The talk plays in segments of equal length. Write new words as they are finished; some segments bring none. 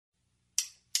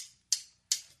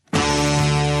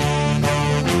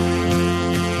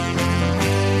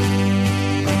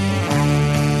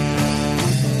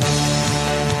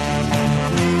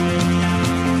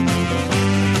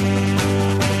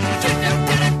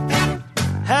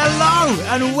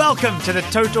and welcome to the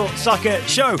Total Soccer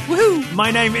Show. Woohoo!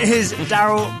 My name is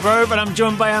Daryl Grove, and I'm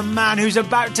joined by a man who's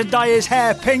about to dye his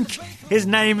hair pink. His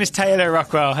name is Taylor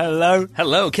Rockwell. Hello.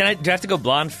 Hello. Do I have to go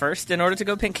blonde first in order to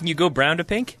go pink? Can you go brown to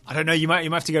pink? I don't know. You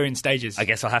might have to go in stages. I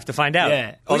guess I'll have to find out.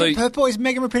 Yeah. Although, is it purple? Is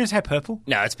Megan Rapinoe's hair purple?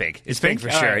 No, it's pink. It's pink for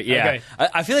sure. Right. Yeah. Okay.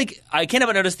 I feel like I can't help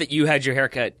but notice that you had your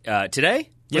haircut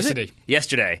today.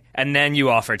 Yesterday. And then you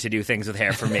offered to do things with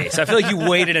hair for me. So I feel like you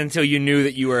waited until you knew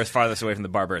that you were as farthest away from the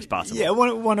barber as possible. Yeah,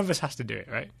 one of us has to do it,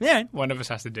 right? Yeah. One of us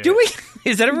has to do it. Do we?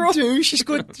 Is that a rule? She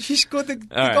scored the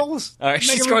goals. All right,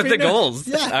 she scored the goals.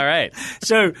 Yeah. All right.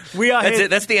 So we are That's here. it.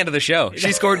 That's the end of the show.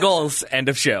 She scored goals. End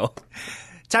of show.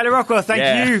 Taylor Rockwell,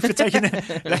 thank you for taking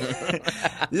it.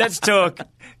 Let's talk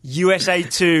USA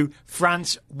 2,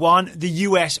 France 1. The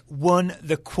US won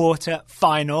the quarter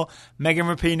final. Megan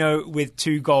Rapinoe with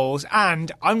 2 goals.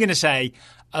 And I'm going to say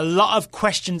a lot of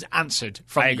questions answered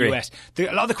from the US. A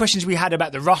lot of the questions we had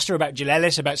about the roster, about Jill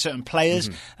Ellis, about certain players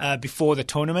before the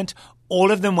tournament,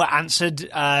 all of them were answered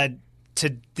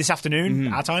to this afternoon,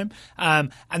 our time,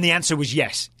 and the answer was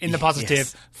yes, in the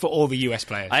positive for all the US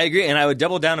players. I agree, and I would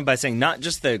double down by saying not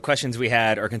just the questions we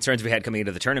had or concerns we had coming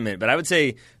into the tournament, but I would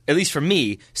say, at least for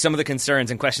me, some of the concerns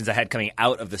and questions I had coming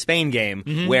out of the Spain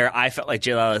game, where I felt like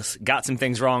Jill Ellis got some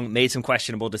things wrong, made some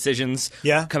questionable decisions.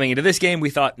 Yeah. Coming into this game, we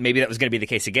thought maybe that was going to be the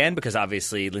case again, because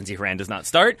obviously Lindsey Horan does not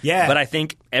start. Yeah. But I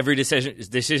think every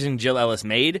decision Jill Ellis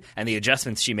made, and the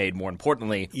adjustments she made, more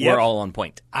importantly, were all on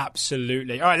point.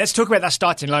 Absolutely. All right, let's talk about that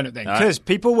starting lineup then, because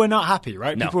people were not happy,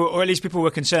 right? No. People, or at least people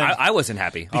were concerned. I wasn't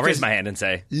happy. I'll raise my hand and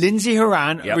say. Lindsey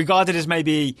Horan, regarded as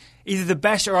maybe either the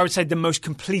best or I would say the most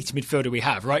complete midfielder we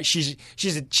have, right? She's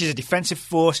a defensive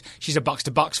force, she's a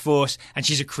box-to-box force, and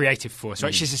she's a creative force,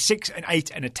 right? She's a 6, an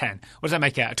 8, and a 10. What does that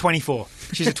make her? A 24.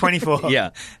 She's a 24. Yeah.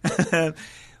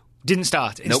 Didn't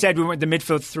start. Instead, we went the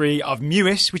midfield 3 of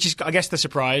Mewis, which is, I guess, the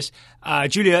surprise.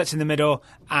 Julia Ertz in the middle,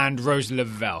 and Rose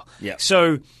Lavelle. Yeah.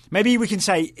 So maybe we can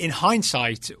say, in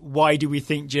hindsight, why do we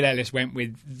think Jill Ellis went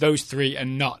with those 3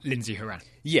 and not Lindsey Horan?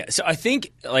 Yeah, so I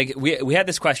think we had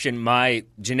this question. My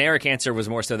generic answer was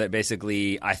more so that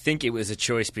basically I think it was a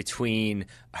choice between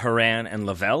Horan and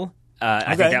Lavelle.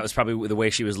 I think that was probably the way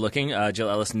she was looking. Jill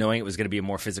Ellis, knowing it was going to be a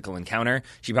more physical encounter,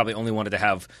 she probably only wanted to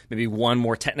have maybe one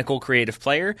more technical, creative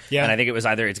player. Yeah. And I think it was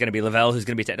either it's going to be Lavelle, who's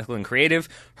going to be technical and creative,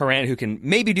 Horan, who can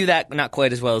maybe do that, not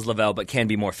quite as well as Lavelle, but can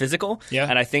be more physical. Yeah.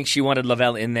 And I think she wanted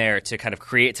Lavelle in there to kind of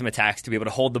create some attacks, to be able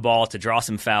to hold the ball, to draw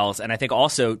some fouls, and I think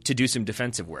also to do some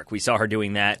defensive work. We saw her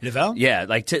doing that. Lavelle? Yeah,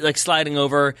 like sliding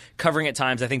over, covering at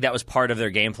times. I think that was part of their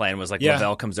game plan, was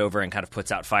Lavelle comes over and kind of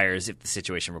puts out fires if the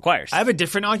situation requires. I have a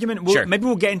different argument. Sure. Maybe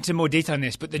we'll get into more detail on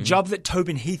this, but the job that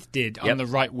Tobin Heath did on the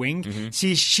right wing,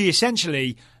 she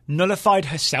essentially nullified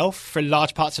herself for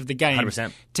large parts of the game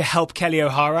 100%. to help Kelly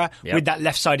O'Hara with that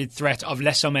left-sided threat of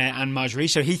Les Sommer and Marjorie.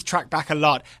 So Heath tracked back a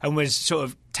lot and was sort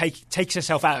of takes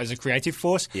herself out as a creative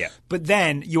force. Yeah. But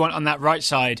then you want on that right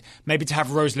side maybe to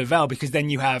have Rose Lavelle, because then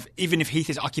you have, even if Heath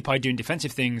is occupied doing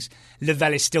defensive things,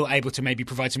 Lavelle is still able to maybe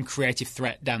provide some creative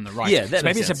threat down the right. Yeah, that so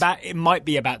maybe makes sense. it might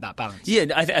be about that balance. Yeah,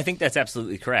 I think that's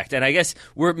absolutely correct. And I guess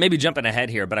we're maybe jumping ahead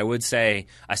here, but I would say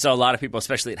I saw a lot of people,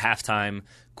 especially at halftime,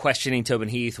 questioning Tobin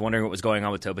Heath, wondering what was going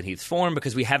on with Tobin Heath's form,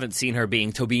 because we haven't seen her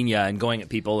being Tobinia and going at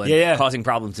people and causing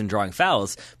problems and drawing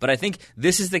fouls. But I think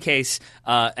this is the case,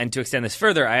 and to extend this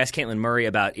further, I asked Caitlin Murray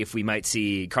about if we might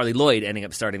see Carly Lloyd ending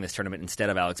up starting this tournament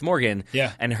instead of Alex Morgan.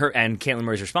 Yeah. And Caitlin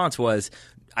Murray's response was,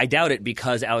 I doubt it,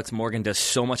 because Alex Morgan does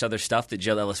so much other stuff that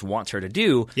Jill Ellis wants her to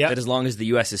do, that as long as the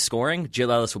U.S. is scoring, Jill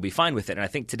Ellis will be fine with it. And I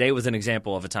think today was an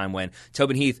example of a time when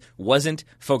Tobin Heath wasn't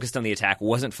focused on the attack,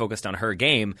 wasn't focused on her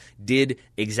game, did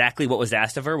exactly what was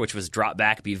asked of her, which was drop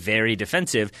back, be very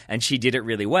defensive, and she did it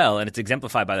really well. And it's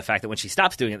exemplified by the fact that when she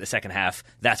stops doing it in the second half,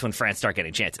 that's when France start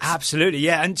getting chances. Absolutely,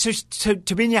 yeah. And so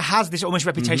Tobinia has this almost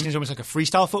reputation as almost like a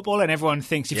freestyle footballer, and everyone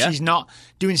thinks if she's not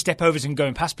doing step-overs and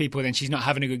going past people, then she's not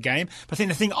having a good game. But I think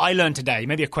the thing I learned today,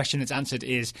 maybe a question that's answered,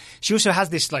 is she also has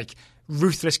this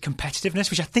ruthless competitiveness,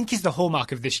 which I think is the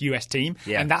hallmark of this US team,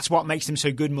 and that's what makes them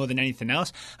so good more than anything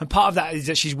else. And part of that is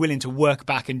that she's willing to work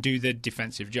back and do the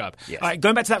defensive job. Yes. All right,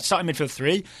 going back to that starting midfield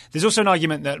 3, there's also an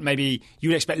argument that maybe you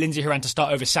would expect Lindsey Horan to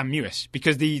start over Sam Mewis,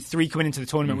 because the 3 coming into the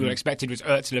tournament we were expected was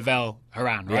Ertz, Lavelle,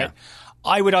 Horan, right? Yeah.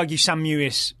 I would argue Sam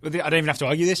Mewis. I don't even have to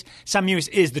argue this. Sam Mewis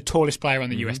is the tallest player on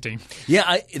the US team.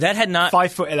 Yeah, that had not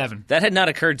 5'11". That had not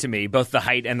occurred to me. Both the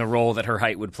height and the role that her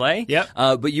height would play. Yep.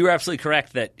 But you were absolutely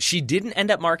correct that she didn't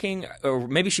end up marking, or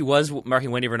maybe she was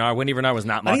marking Wendy Renard. Wendy Renard was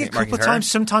not marking her. I think a couple of times.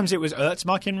 Sometimes it was Ertz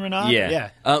marking Renard. Yeah.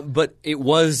 But it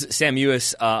was Sam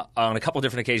Mewis on a couple of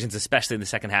different occasions, especially in the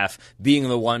second half, being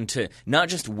the one to not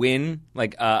just win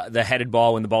the headed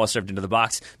ball when the ball is served into the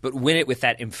box, but win it with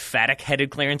that emphatic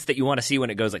headed clearance that you want to see when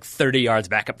it goes 30 yards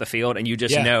back up the field, and you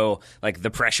just know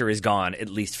the pressure is gone, at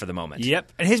least for the moment.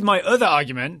 Yep. And here's my other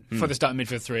argument for the starting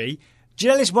midfield three.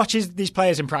 Jill Ellis watches these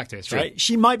players in practice, right?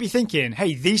 She might be thinking,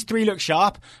 hey, these three look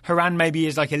sharp. Haran maybe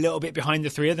is a little bit behind the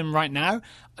three of them right now.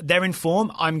 They're in form.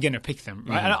 I'm going to pick them,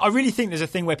 right? And I really think there's a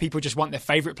thing where people just want their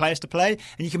favourite players to play,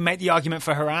 and you can make the argument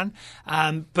for Haran.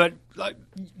 But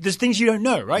there's things you don't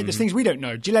know, right? There's things we don't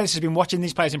know. Jill Ellis has been watching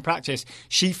these players in practice.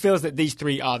 She feels that these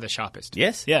three are the sharpest.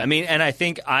 Yes. Yeah. I mean, and I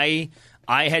think I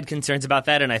had concerns about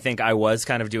that, and I think I was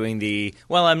kind of doing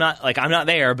I'm not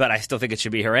there, but I still think it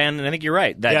should be Haran, and I think you're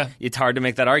right that it's hard to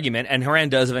make that argument, and Haran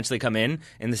does eventually come in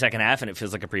the second half, and it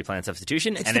feels like a pre-planned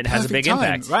substitution, and it has a big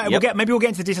impact. Right? Yep. Maybe we'll get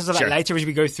into the details of that later as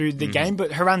we go through the game,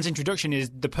 but Haran's introduction is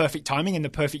the perfect timing and the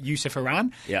perfect use of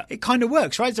Haran. Yeah. It kind of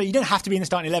works, right? So you don't have to be in the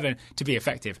starting 11 to be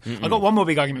effective. I've got one more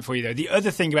big argument for you, though. The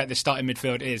other thing about the starting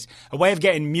midfield is a way of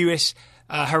getting Mewis,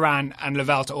 Haran and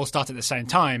Lavelle to all start at the same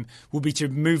time will be to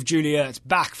move Julia Ertz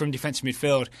back from defensive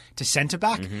midfield to centre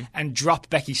back and drop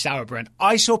Becky Sauerbrunn.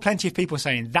 I saw plenty of people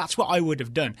saying that's what I would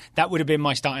have done. That would have been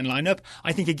my starting lineup.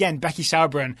 I think, again, Becky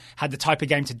Sauerbrunn had the type of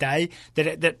game today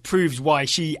that proves why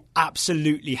she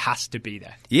absolutely has to be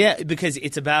there. Yeah, because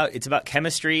it's about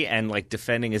chemistry and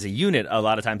defending as a unit a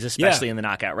lot of times, especially in the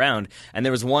knockout round. And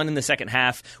there was one in the second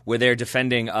half where they're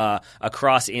defending a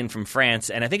cross in from France,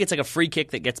 and I think it's a free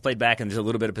kick that gets played back, and there's a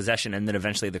little bit of possession, and then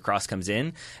eventually the cross comes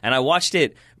in. And I watched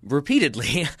it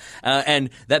repeatedly,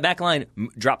 and that back line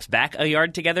drops back a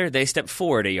yard together. They step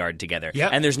forward a yard together.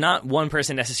 Yep. And there's not one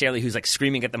person necessarily who's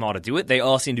screaming at them all to do it. They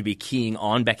all seem to be keying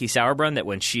on Becky Sauerbrunn that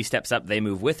when she steps up, they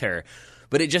move with her.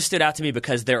 But it just stood out to me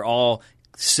because they're all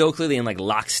so clearly in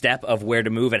lockstep of where to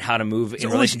move and how to move in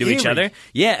relation to each other.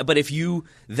 Yeah, but if you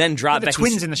then drop the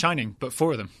twins in The Shining, but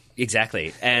four of them.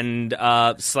 Exactly. And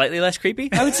slightly less creepy,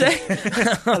 I would say.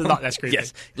 A lot less creepy.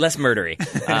 Yes. Less murdery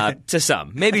to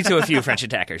some. Maybe to a few French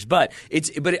attackers. But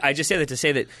I just say that to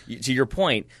say that, to your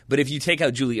point, but if you take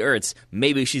out Julie Ertz,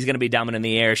 maybe she's going to be dominant in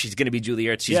the air. She's going to be Julie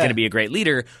Ertz. She's going to be a great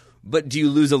leader. But do you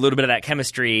lose a little bit of that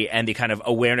chemistry and the kind of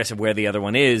awareness of where the other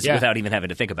one is without even having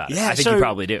to think about it? I think you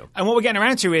probably do. And what we're getting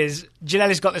around to is Jill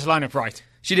Ellis got this lineup right.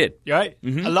 She did. Right?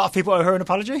 A lot of people owe her an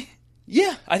apology.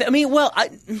 Yeah.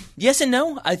 Yes and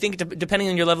no. I think depending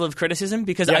on your level of criticism,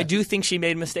 because I do think she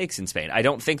made mistakes in Spain. I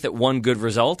don't think that one good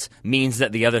result means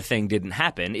that the other thing didn't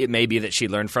happen. It may be that she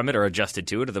learned from it or adjusted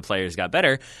to it or the players got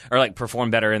better or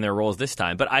performed better in their roles this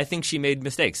time. But I think she made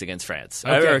mistakes against France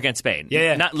or against Spain.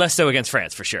 Yeah. Not less so against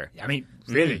France, for sure. I mean,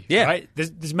 really? Yeah. Right?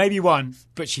 There's maybe one,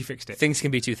 but she fixed it. Things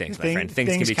can be two things, my friend. Things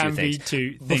can be two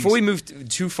things. Things. Before we move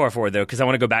too far forward, though, because I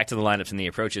want to go back to the lineups and the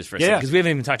approaches for a second, because we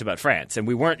haven't even talked about France, and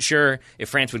we weren't sure if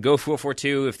France would go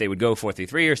 4-4-2, if they would go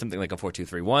 4-3-3 or something like a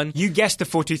 4-2-3-1. You guessed the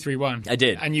 4-2-3-1. I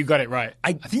did. And you got it right.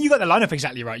 I think you got the lineup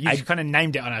exactly right. You kind of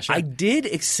named it on our show. I did,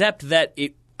 except that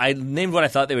I named what I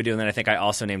thought they would do, and then I think I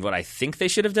also named what I think they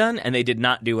should have done, and they did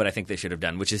not do what I think they should have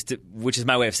done, which is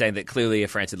my way of saying that clearly if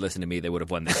France had listened to me, they would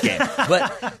have won this game.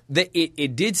 But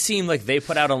it did seem like they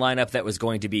put out a lineup that was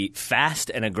going to be fast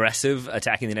and aggressive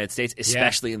attacking the United States,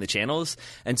 especially in the channels.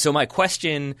 And so my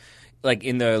question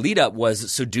in the lead up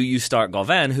was, so do you start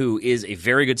Gauvin, who is a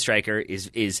very good striker,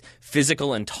 is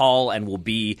physical and tall and will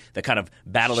be the kind of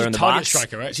battler in the box. She's a target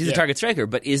striker, right? She's a target striker,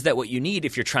 but is that what you need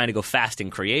if you're trying to go fast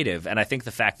and creative? And I think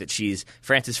the fact that she's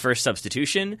France's first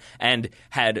substitution and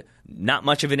had not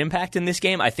much of an impact in this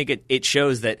game, I think it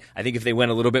shows that I think if they went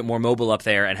a little bit more mobile up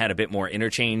there and had a bit more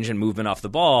interchange and movement off the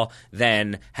ball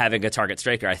than having a target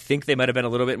striker, I think they might have been a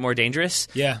little bit more dangerous.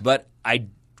 Yeah. But I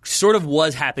sort of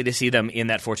was happy to see them in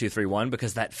that 4-2-3-1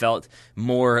 because that felt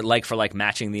more for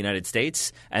matching the United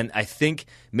States, and I think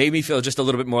made me feel just a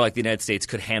little bit more like the United States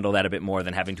could handle that a bit more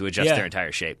than having to adjust their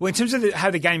entire shape. Well, in terms of how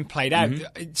the game played out,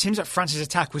 it seems like France's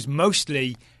attack was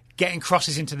mostly getting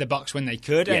crosses into the box when they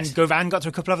could, and Gauvin got to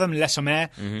a couple of them, Le Sommer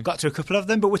got to a couple of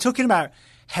them, but we're talking about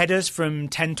headers from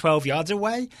 10, 12 yards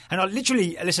away, and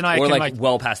literally Alyssa Naya can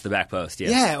well past the back post.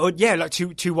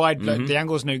 Too wide, the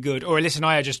angle's no good, or Alyssa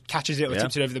Naya just catches it or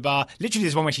tips it over the bar. Literally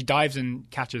there's one where she dives and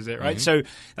catches it, right? So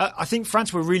I think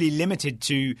France were really limited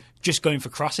to just going for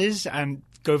crosses, and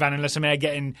Govan and Lassamere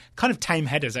getting kind of tame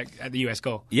headers at the US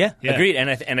goal. Yeah. Agreed. And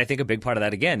I think a big part of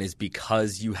that, again, is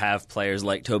because you have players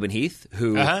like Tobin Heath,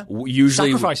 who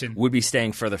usually would be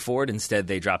staying further forward. Instead,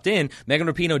 they dropped in. Megan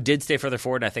Rapinoe did stay further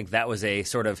forward, and I think that was a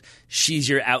sort of, she's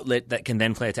your outlet that can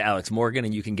then play it to Alex Morgan,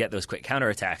 and you can get those quick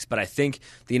counterattacks. But I think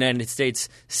the United States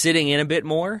sitting in a bit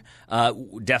more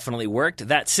definitely worked.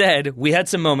 That said, we had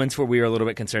some moments where we were a little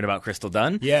bit concerned about Crystal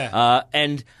Dunn. Yeah.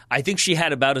 And I think she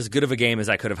had about as good of a game as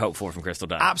I could have hoped for from Crystal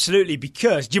Dunn. Absolutely,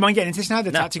 because, do you mind getting into this now,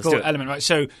 the tactical element, right?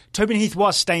 So Tobin Heath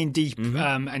was staying deep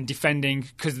and defending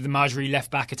because of the Marjorie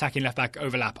attacking left back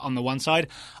overlap on the one side.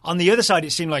 On the other side,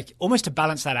 it seemed like almost to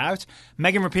balance that out,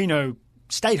 Megan Rapinoe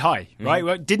stayed high, right?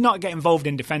 Well, did not get involved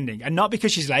in defending. And not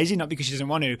because she's lazy, not because she doesn't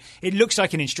want to. It looks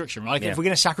like an instruction, right? Like if we're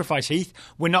going to sacrifice Heath,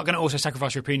 we're not going to also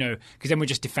sacrifice Rapinoe because then we're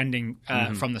just defending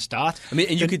from the start. I mean,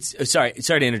 and you could, sorry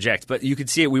to interject, but you could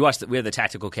see it. We had the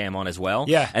tactical cam on as well.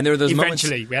 Yeah. And there were those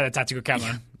Eventually, we had a tactical cam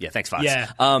on. Yeah, thanks, Fox.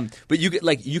 Yeah. But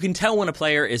you can tell when a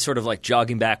player is sort of like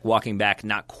jogging back, walking back,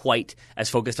 not quite as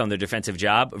focused on their defensive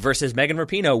job, versus Megan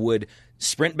Rapinoe would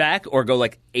sprint back or go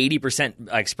like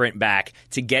 80% like sprint back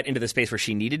to get into the space where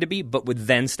she needed to be, but would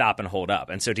then stop and hold up.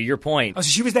 And so to your point... Oh, so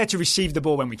she was there to receive the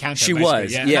ball when we countered. She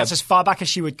was, yeah. And that's as far back as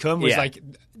she would come, was like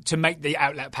to make the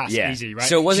outlet pass easy, right?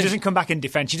 So she doesn't come back and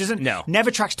defend. She doesn't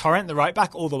never tracks Torrent, the right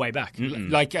back, all the way back,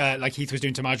 like Heath was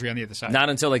doing to Marjorie on the other side. Not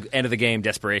until like end of the game,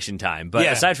 desperation time. But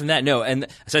aside from that, no. And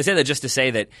so I say that just to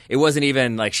say that it wasn't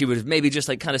even like she was maybe just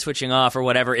like kind of switching off or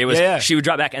whatever. It was she would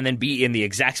drop back and then be in the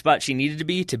exact spot she needed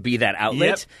to be that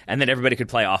outlet, and then everybody could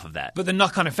play off of that. But the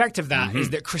knock-on effect of that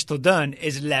is that Crystal Dunn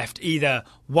is left either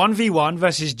 1v1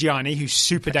 versus Gianni, who's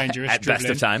super dangerous at best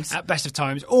of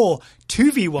times, or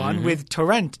 2v1 with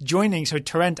Torrent joining, so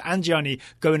Torrent and Gianni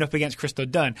going up against Crystal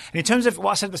Dunn. And in terms of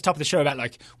what I said at the top of the show about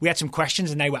like we had some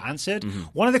questions and they were answered,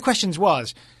 one of the questions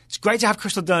was, it's great to have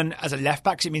Crystal Dunn as a left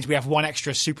back because it means we have one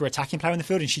extra super attacking player in the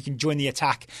field and she can join the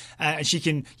attack and she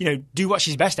can, do what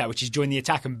she's best at, which is join the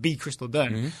attack and be Crystal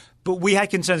Dunn. But we had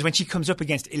concerns when she comes up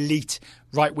against elite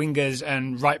right wingers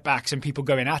and right backs and people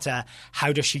going at her,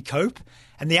 how does she cope?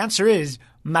 And the answer is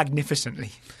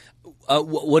magnificently.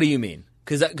 What do you mean?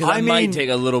 Because I might take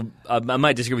a little, I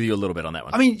might disagree with you a little bit on that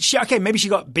one. I mean, maybe she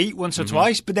got beat once or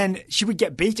twice, but then she would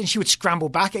get beat and she would scramble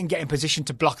back and get in position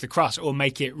to block the cross or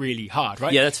make it really hard,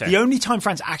 right? Yeah, that's fair. The only time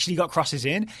France actually got crosses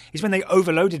in is when they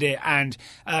overloaded it and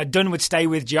Dunn would stay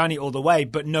with Gianni all the way,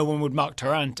 but no one would mark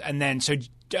Torrent, and then so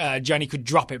Gianni could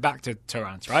drop it back to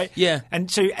Torrent, right? Yeah.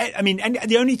 And so, I mean, and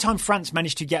the only time France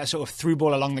managed to get a sort of through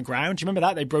ball along the ground, do you remember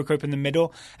that? They broke open the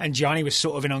middle and Gianni was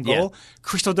sort of in on goal. Yeah.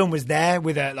 Crystal Dunn was there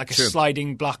with a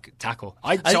sliding block tackle.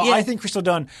 I think Crystal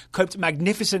Dunn coped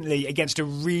magnificently against a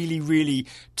really, really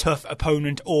tough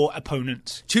opponent or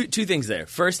opponents. Two things there.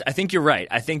 First, I think you're right.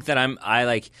 I think that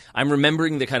I'm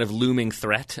remembering the kind of looming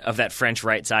threat of that French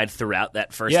right side throughout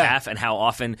that first half, and how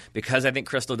often, because I think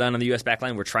Crystal Dunn on the U.S.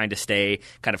 backline were trying to stay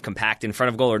kind of compact in front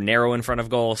of goal or narrow in front of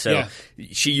goal. So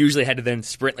she usually had to then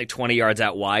sprint like 20 yards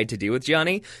out wide to deal with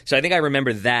Gianni. So I think I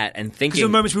remember that and thinking... Because there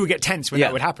were moments we would get tense when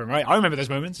that would happen, right? I remember those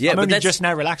moments. Yeah, I'm only just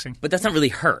now relaxing. But that's not really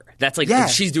her. That's like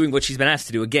she's doing what she's been asked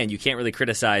to do. Again, you can't really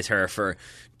criticize her for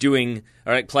doing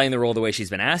or like playing the role the way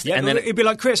she's been asked. Yeah, and then it'd be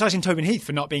like criticising Tobin Heath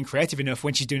for not being creative enough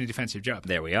when she's doing a defensive job.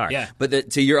 There we are. Yeah. But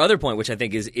to your other point, which I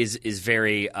think is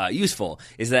very useful,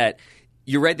 is that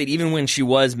you're right that even when she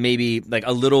was maybe like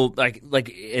a little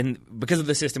because of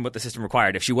the system, what the system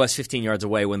required, if she was 15 yards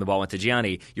away when the ball went to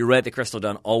Gianni, you're right that Crystal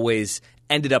Dunn always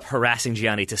ended up harassing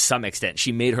Gianni to some extent.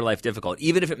 She made her life difficult,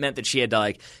 even if it meant that she had to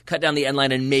like cut down the end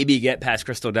line and maybe get past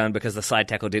Crystal Dunn because the slide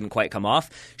tackle didn't quite come off.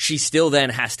 She still then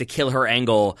has to kill her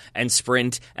angle and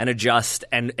sprint and adjust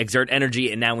and exert energy.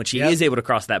 And now when she is able to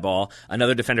cross that ball,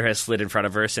 another defender has slid in front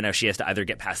of her, so now she has to either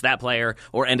get past that player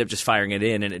or end up just firing it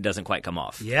in and it doesn't quite come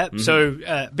off. Yep.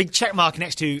 So big check mark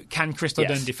next to can Crystal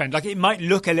Dunn defend. Like it might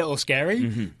look a little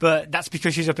scary, but that's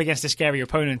because she's up against a scary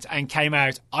opponent and came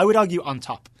out, I would argue, on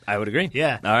top. I would agree.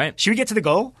 Yeah. All right. Should we get to the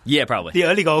goal? Yeah, probably. The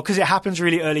early goal, because it happens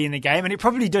really early in the game, and it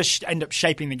probably does end up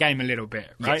shaping the game a little bit,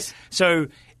 right? Yes. So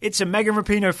it's a Megan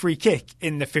Rapinoe free kick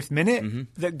in the 5th minute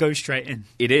that goes straight in.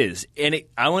 It is. And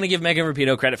I want to give Megan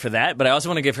Rapinoe credit for that, but I also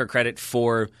want to give her credit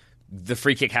for the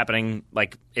free kick happening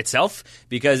like itself,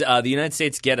 because the United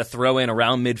States get a throw in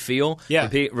around midfield. Yeah.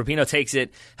 Rapinoe takes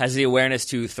it, has the awareness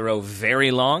to throw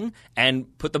very long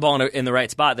and put the ball in the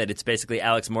right spot, that it's basically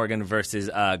Alex Morgan versus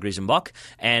Griesenbach.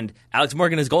 And Alex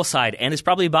Morgan is goal side and is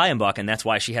probably Bayernbach, and that's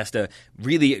why she has to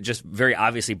really just very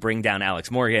obviously bring down Alex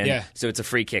Morgan. Yeah. So it's a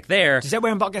free kick there. Does that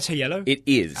where Mbach gets her yellow? It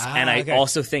is. And I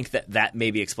also think that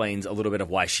maybe explains a little bit of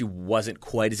why she wasn't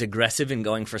quite as aggressive in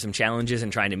going for some challenges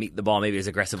and trying to meet the ball maybe as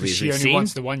aggressively as as we've only seen.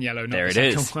 wants the one yellow, not there the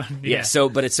it second is. one. Yeah. So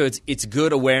it's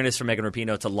good awareness from Megan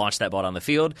Rapinoe to launch that ball down the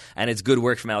field, and it's good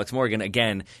work from Alex Morgan.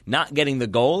 Again, not getting the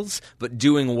goals, but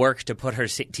doing work to put her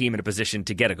team in a position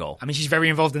to get a goal. I mean, she's very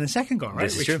involved in the second goal, right?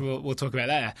 This is true. We'll talk about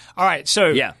later. All right,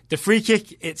 so the free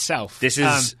kick itself. This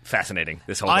is fascinating,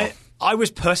 this whole goal. I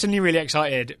was personally really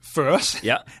excited for us,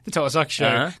 the Total Soccer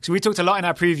Show, because we talked a lot in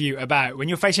our preview about when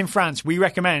you're facing France, we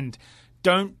recommend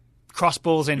don't cross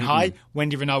balls in high.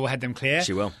 Wendy Renard will head them clear.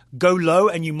 She will. Go low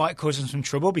and you might cause them some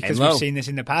trouble because we've seen this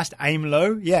in the past. Aim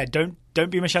low. Yeah, don't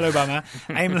be Michelle Obama.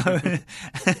 Aim low.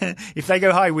 If they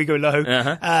go high, we go low.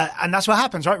 And that's what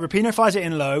happens, right? Rapinoe fires it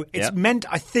in low. It's meant,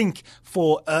 I think,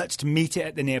 for Ertz to meet it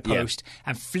at the near post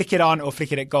and flick it on or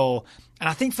flick it at goal. And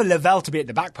I think for Lavelle to be at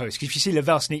the back post, because if you see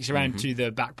Lavelle sneaks around to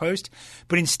the back post,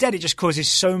 but instead it just causes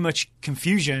so much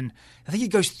confusion. I think it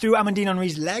goes through Amandine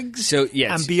Henry's legs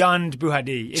and beyond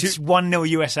Bouhaddi. It's 1-0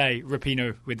 USA,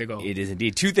 Rapinoe with the goal. It is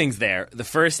indeed. Two things there. The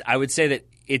first, I would say that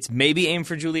it's maybe aimed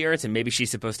for Julie Ertz, and maybe she's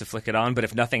supposed to flick it on, but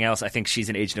if nothing else, I think she's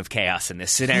an agent of chaos in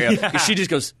this scenario. She just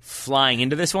goes flying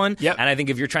into this one, and I think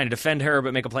if you're trying to defend her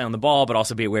but make a play on the ball, but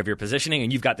also be aware of your positioning,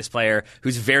 and you've got this player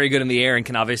who's very good in the air and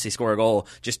can obviously score a goal,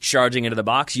 just charging into the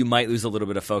box, you might lose a little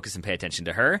bit of focus and pay attention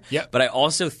to her. But I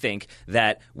also think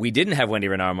that we didn't have Wendy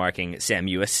Renard marking Sam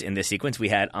Mewis in this sequence. We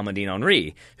had Amandine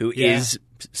Henry, who is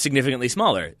significantly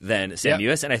smaller than Sam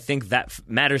Mewis, and I think that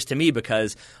matters to me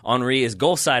because Henry is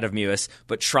goal side of Mewis,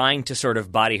 but trying to sort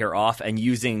of body her off and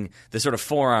using the sort of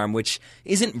forearm, which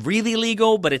isn't really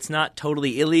legal, but it's not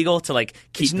totally illegal to like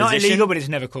keep It's not position. illegal, but it's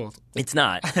never called. It's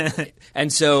not.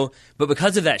 And so, but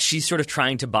because of that, she's sort of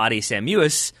trying to body Sam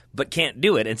Mewis, but can't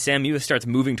do it. And Sam Mewis starts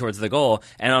moving towards the goal,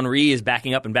 and Henry is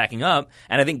backing up, and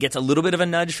I think gets a little bit of a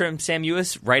nudge from Sam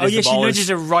Mewis right as the ball she nudges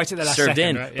her right at the last served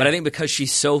second, in. right? But I think because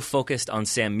she's so focused on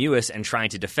Sam Mewis and trying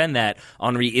to defend that,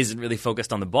 Henry isn't really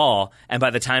focused on the ball. And by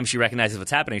the time she recognizes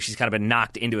what's happening, she's kind of been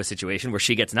knocked into a situation where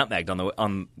she gets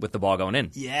nutmegged with the ball going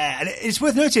in. Yeah, and it's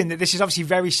worth noting that this is obviously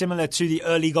very similar to the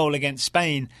early goal against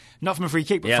Spain, not from a free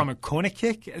kick, but from a corner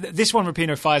kick. This one,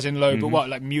 Rapinoe fires in low, but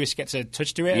Mewis gets a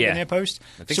touch to it at the near post?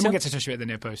 Someone gets a touch to it at the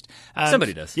near post.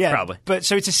 Somebody does, probably. But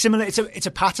so it's a similar, it's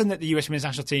a pattern that the US Women's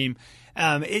National Team,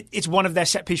 it's one of their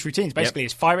set piece routines. Basically,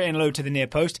 it's fire it in low to the near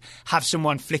post, have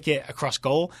someone flick it across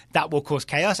goal. That will cause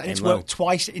chaos, and it's worked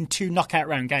twice in 2 knockout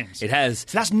round games. It has.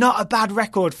 So that's not a bad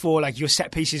record for like your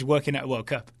set pieces working at a World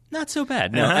Cup. Not so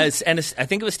bad. No, I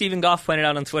think it was Stephen Goff pointed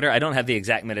out on Twitter. I don't have the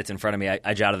exact minutes in front of me.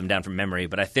 I jotted them down from memory.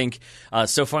 But I think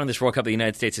so far in this World Cup, the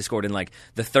United States has scored in like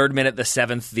the 3rd minute, the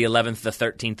 7th, the 11th, the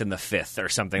 13th, and the 5th, or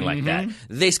something like that.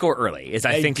 They score early.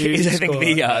 I think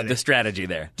the strategy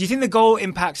there. Do you think the goal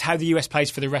impacts how the US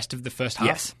plays for the rest of the first half?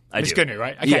 Yes, I do. It's going to,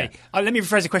 right? Okay. Yeah. Let me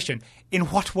rephrase the question. In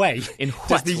what way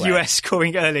does the US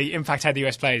scoring early impact how the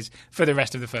US plays for the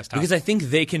rest of the first half? Because I think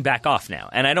they can back off now.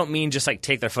 And I don't mean just like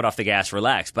take their foot off the gas,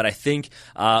 relax. But I think,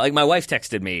 like my wife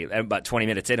texted me about 20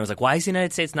 minutes in and was like, why is the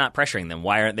United States not pressuring them?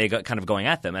 Why aren't they kind of going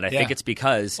at them? And I think it's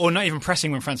because... Or not even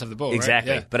pressing when France have the ball,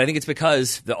 exactly. Right? Yeah. But I think it's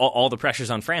because all the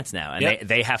pressure's on France now. And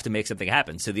they have to make something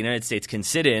happen. So the United States can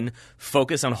sit in,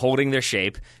 focus on holding their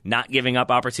shape, not giving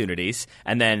up opportunities,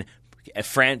 and then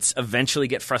France eventually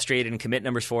get frustrated and commit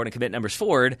numbers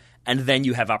forward, and then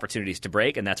you have opportunities to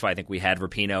break, and that's why I think we had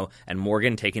Rapinoe and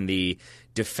Morgan taking the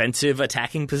defensive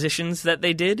attacking positions that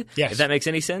they did, if that makes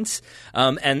any sense.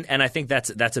 And I think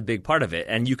that's a big part of it.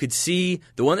 And you could see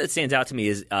the one that stands out to me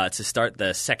is to start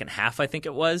the second half, I think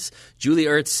it was, Julie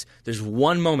Ertz, there's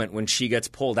one moment when she gets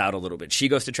pulled out a little bit. She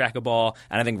goes to track a ball,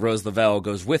 and I think Rose Lavelle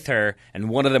goes with her, and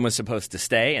one of them was supposed to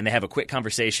stay, and they have a quick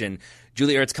conversation.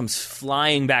 Julie Ertz comes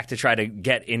flying back to try to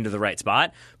get into the right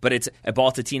spot, but it's a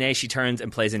ball to Tine. She turns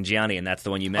and plays in Gianni, and that's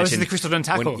the one you mentioned. This is the Crystal Dunn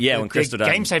tackle. When Crystal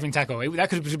Dunn. Game-saving tackle. That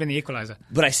could have been the equalizer.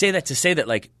 But I say that to say that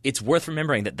like it's worth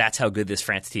remembering that that's how good this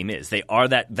France team is. They are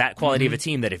that quality of a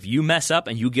team that if you mess up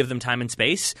and you give them time and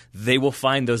space, they will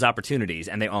find those opportunities,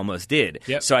 and they almost did.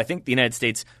 So I think the United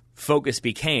States' focus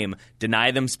became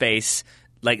deny them space,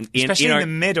 like especially in the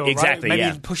middle, exactly, right?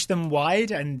 Maybe push them wide,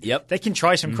 and they can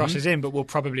try some crosses in, but we'll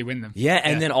probably win them.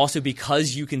 And then also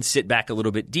because you can sit back a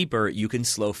little bit deeper, you can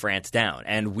slow France down.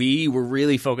 And we were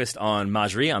really focused on Mel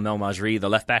Majri, the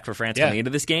left back for France coming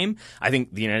into this game. I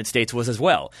think the United States was as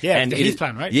well. And his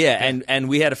plan, right? And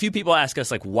we had a few people ask us,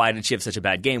 like, why did she have such a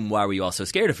bad game? Why were you all so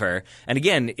scared of her? And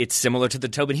again, it's similar to the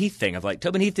Tobin Heath thing of like,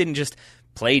 Tobin Heath didn't just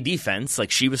play defense, like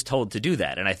she was told to do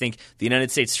that. And I think the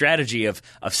United States strategy of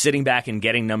sitting back and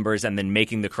getting numbers and then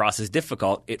making the crosses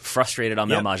difficult, it frustrated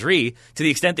Amel Majri to the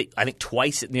extent that I think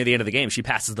twice near the end of the game she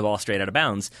passes the ball straight out of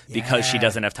bounds because she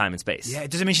doesn't have time and space. Yeah,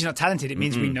 it doesn't mean she's not talented. It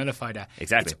means we nullified her.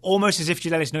 Exactly. It's almost as if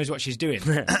Jill Ellis knows what she's doing.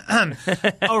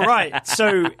 All right,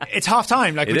 so it's half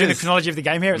time. Like we're doing the chronology of the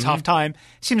game here. It's half time.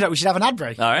 Seems like we should have an ad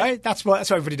break. All right. That's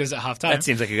what everybody does at half time. That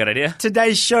seems like a good idea.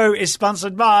 Today's show is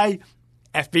sponsored by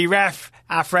FBref,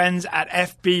 our friends at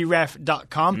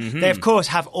fbref.com. They, of course,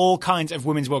 have all kinds of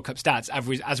Women's World Cup stats,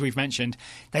 as we've mentioned.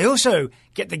 They also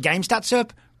get the game stats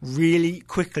up really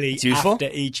quickly after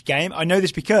each game. I know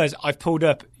this because I've pulled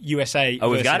up USA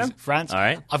versus France. All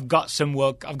right. I've got some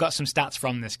stats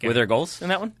from this game. Were there goals in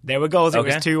that one? There were goals. Okay.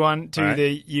 It was 2-1 to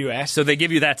the US. So they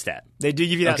give you that stat. They do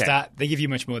give you that stat. They give you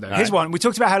much more, though. Here's one. We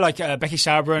talked about how Becky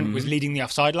Sauerbrunn was leading the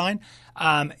offside line.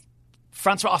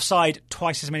 France were offside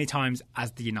twice as many times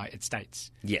as the United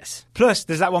States. Yes. Plus,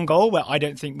 there's that one goal where I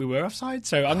don't think we were offside.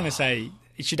 So I'm going to say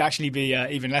it should actually be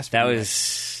even less. That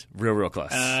was real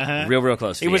close. Real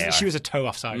close. She was a toe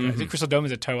offside. Right? Mm-hmm. Crystal Dome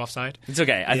was a toe offside. It's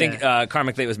okay. I think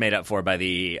Karma Clayton was made up for by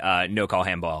the no-call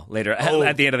handball later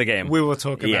at the end of the game. We will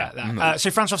talk about that. Mm-hmm. So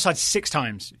France were offside 6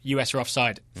 times. US were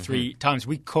offside 3 times.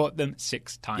 We caught them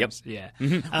 6 times. Yep. Yeah.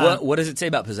 Mm-hmm. What does it say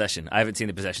about possession? I haven't seen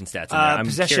the possession stats in there. I'm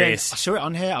curious. I saw it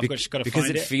on here. I've just got to because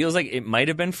find it feels like it might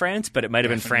have been France, but it might have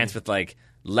been France with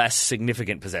less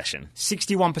significant possession.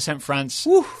 61% France,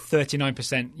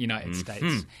 39% United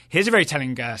States. Here's a very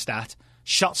telling stat.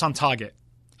 Shots on target.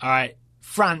 All right.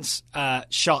 France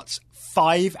shots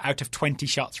 5 out of 20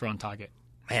 shots were on target.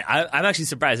 Man, I'm actually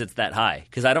surprised it's that high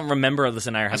because I don't remember the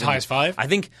scenario as high as 5. I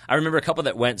think I remember a couple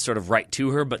that went sort of right to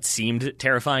her but seemed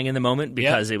terrifying in the moment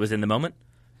because it was in the moment.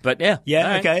 But yeah.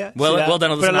 Okay. Yeah. Well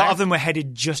done on the But scenario. A lot of them were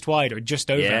headed just wide or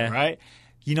just over, right?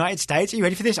 United States, are you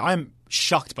ready for this? I'm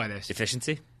shocked by this.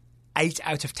 Efficiency? 8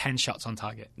 out of 10 shots on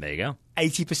target. There you go.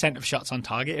 80% of shots on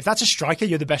target. If that's a striker,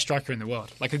 you're the best striker in the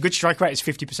world. Like a good strike rate is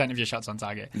 50% of your shots on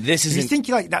target. This is. You think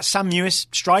that Sam Mewis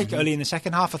strike early in the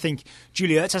second half. I think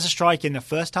Julia Ertz has a strike in the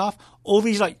first half. All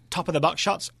these top of the box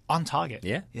shots on target.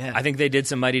 Yeah. I think they did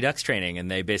some Mighty Ducks training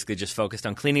and they basically just focused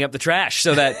on cleaning up the trash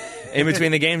so that in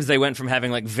between the games they went from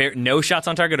having no shots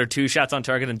on target or 2 shots on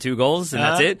target and 2 goals and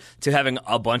that's it to having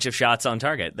a bunch of shots on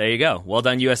target. There you go. Well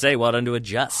done USA. Well done to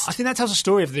adjust. I think that tells a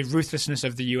story of the ruthlessness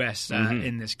of the US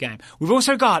in this game. We've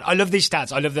also got. I love these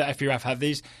stats. I love that FBref have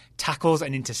these tackles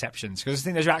and interceptions because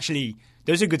I think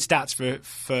those are good stats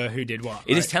for who did what.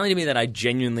 It is telling to me that I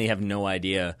genuinely have no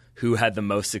idea who had the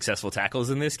most successful tackles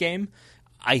in this game.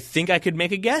 I think I could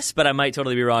make a guess, but I might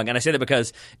totally be wrong. And I say that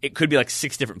because it could be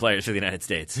 6 different players for the United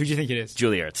States. Who do you think it is?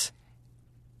 Julia Ertz.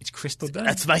 It's Crystal Dunn.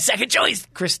 That's my second choice.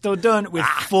 Crystal Dunn with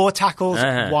 4 tackles,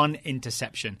 1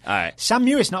 interception. All right. Sam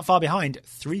Mewis not far behind,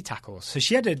 3 tackles. So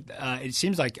she had it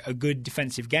seems like a good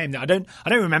defensive game. I don't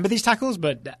remember these tackles,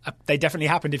 but they definitely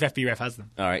happened if FBref has them.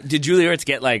 All right. Did Julia Ertz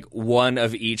get 1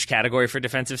 of each category for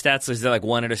defensive stats? So is there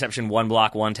 1 interception, 1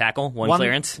 block, 1 tackle, 1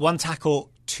 clearance? 1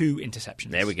 tackle, 2 interceptions.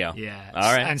 There we go. Yeah.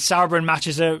 All right. And Sauerbrunn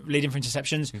matches her, leading for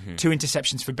interceptions. 2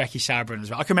 interceptions for Becky Sauerbrunn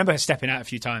as well. I can remember her stepping out a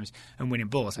few times and winning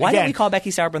balls. Why don't we call Becky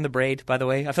Sauerbrunn the Braid, by the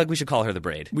way? I feel like we should call her the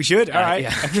Braid. We should? All right.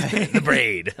 Yeah. Okay. The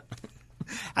Braid.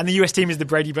 And the US team is the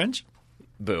Brady Bunch?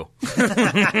 Boo.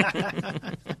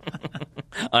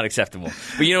 Unacceptable.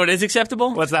 But you know what is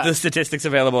acceptable? What's that? The statistics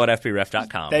available at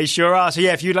fbref.com. They sure are. So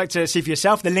yeah, if you'd like to see for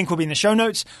yourself, the link will be in the show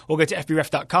notes or go to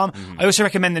fbref.com. I also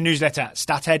recommend the newsletter,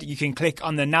 Stathead. You can click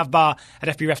on the nav bar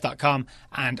at fbref.com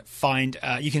and find,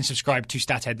 you can subscribe to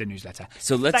Stathead, the newsletter.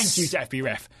 So Thank you to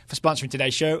FBref for sponsoring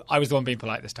today's show. I was the one being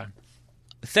polite this time.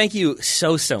 Thank you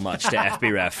so much to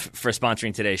FBref for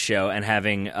sponsoring today's show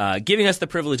and giving us the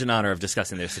privilege and honor of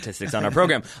discussing their statistics on our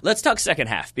program. Let's talk second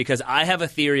half because I have a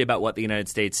theory about what the United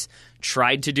States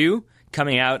tried to do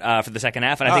coming out for the second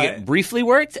half, and I think it briefly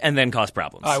worked and then caused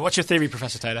problems. All right, what's your theory,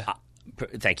 Professor Taylor?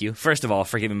 Thank you. First of all,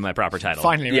 for giving me my proper title.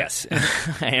 Finally. Right? Yes.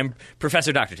 I am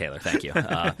Professor Dr. Taylor. Thank you.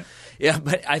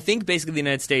 But I think basically the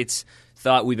United States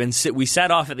thought we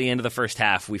sat off at the end of the first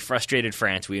half. We frustrated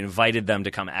France. We invited them to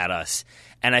come at us.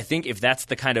 And I think if that's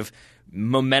the kind of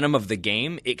momentum of the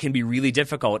game, it can be really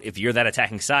difficult if you're that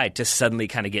attacking side to suddenly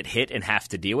kind of get hit and have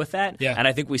to deal with that. Yeah. And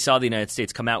I think we saw the United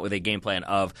States come out with a game plan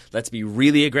of let's be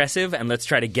really aggressive and let's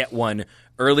try to get one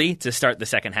early to start the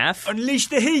second half. Unleash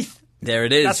the Heath. There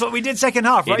it is. That's what we did second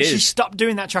half, right? She stopped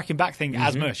doing that tracking back thing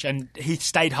as much, and he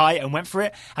stayed high and went for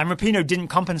it. And Rapinoe didn't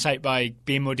compensate by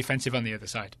being more defensive on the other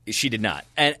side. She did not.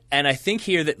 And I think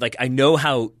here that I know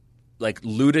how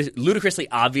ludicrously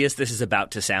obvious this is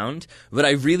about to sound, but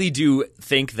I really do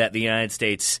think that the United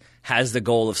States has the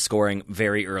goal of scoring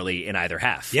very early in either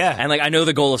half. Yeah. And I know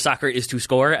the goal of soccer is to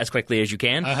score as quickly as you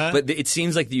can, but it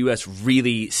seems like the U.S.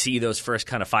 really see those first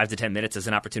kind of 5 to 10 minutes as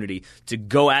an opportunity to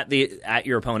go at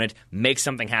your opponent, make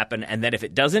something happen, and then if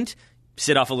it doesn't,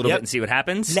 sit off a little bit and see what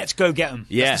happens. Let's go get them.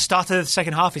 Yeah. That's the start of the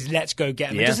second half is let's go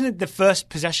get them. Yeah. Doesn't it the first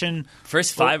possession...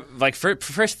 First 5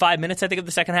 minutes, I think, of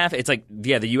the second half, it's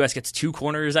the U.S. gets 2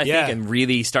 corners, I think, and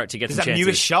really start to get some chances. There's that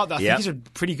newest shot that I think is a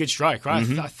pretty good strike, right?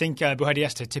 I think Buhadi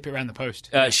has to tip it around the post.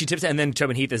 She tips it, and then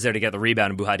Tobin Heath is there to get the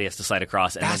rebound, and Buhadi has to slide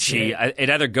across. And then it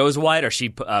either goes wide or she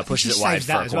pushes it wide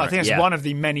for a corner. I think it's one of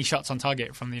the many shots on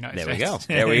target from the United States.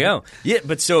 There we go. Yeah,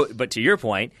 but to your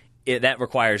point, that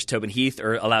requires Tobin Heath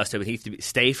or allows Tobin Heath to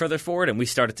stay further forward, and we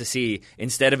started to see,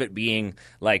 instead of it being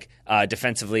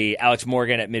defensively, Alex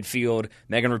Morgan at midfield,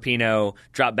 Megan Rapinoe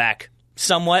drop back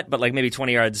somewhat, but maybe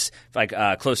 20 yards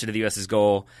closer to the U.S.'s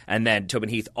goal, and then Tobin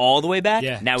Heath all the way back.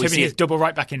 Yeah. Now Tobin Heath double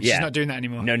right back in. She's not doing that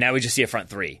anymore. No, now we just see a front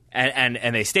three.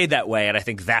 And they stayed that way, and I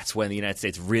think that's when the United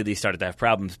States really started to have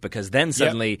problems, because then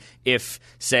suddenly if,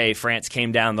 say, France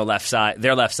came down the left side,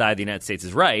 their left side, the United States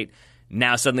is right,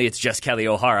 now suddenly it's just Kelly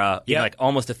O'Hara,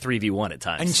 almost a 3v1 at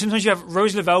times. And sometimes you have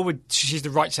Rose Lavelle, she's the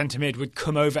right centre mid, would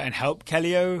come over and help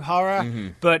Kelly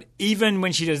O'Hara. But even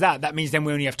when she does that, that means then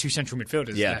we only have 2 central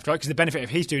midfielders left, right? Because the benefit of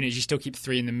Heath doing it is you still keep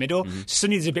 3 in the middle. So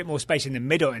suddenly there's a bit more space in the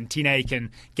middle, and Tine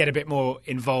can get a bit more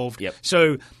involved.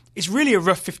 So it's really a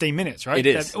rough 15 minutes, right?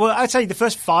 It is. Well, I'd say the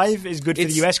first 5 is good for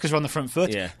the US because we're on the front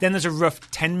foot. Yeah. Then there's a rough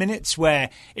 10 minutes where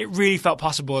it really felt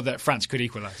possible that France could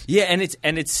equalise. Yeah, and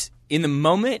it's in the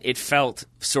moment, it felt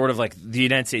sort of like the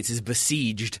United States is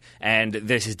besieged, and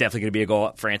this is definitely going to be a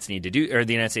goal France need to do, or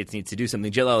the United States needs to do something.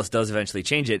 Jill Ellis does eventually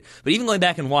change it, but even going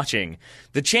back and watching,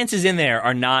 the chances in there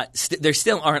are not. There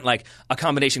still aren't a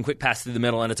combination quick pass through the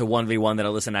middle, and it's a 1v1 that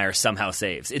Alyssa Nair somehow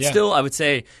saves. It's still, I would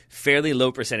say, fairly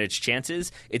low percentage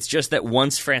chances. It's just that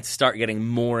once France start getting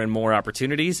more and more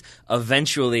opportunities,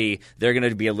 eventually they're going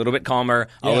to be a little bit calmer,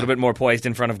 a little bit more poised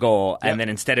in front of goal, and then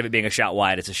instead of it being a shot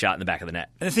wide, it's a shot in the back of the net.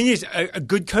 And the thing is, a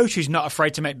good coach who's not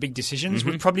afraid to make big decisions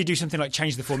would probably do something like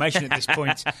change the formation at this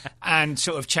point and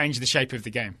sort of change the shape of the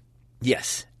game.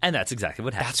 Yes, and that's exactly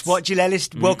what happens. That's what Jill Ellis,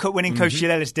 World Cup winning coach Jill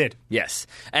Ellis did. Yes,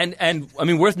 and I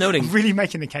mean, worth noting. I'm really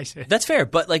making the case here. That's fair,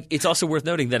 but it's also worth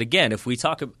noting that, again, if we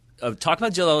talk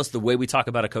about Jill Ellis the way we talk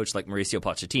about a coach like Mauricio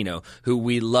Pochettino, who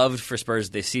we loved for Spurs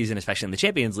this season, especially in the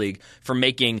Champions League, for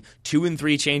making 2 and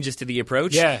 3 changes to the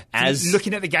approach. Yeah, as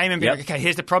looking at the game and being okay,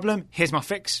 here's the problem, here's my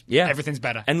fix, everything's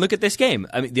better. And look at this game.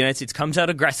 I mean, the United States comes out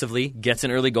aggressively, gets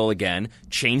an early goal again,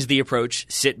 change the approach,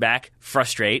 sit back,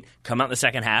 frustrate, come out in the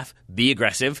second half, be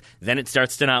aggressive, then it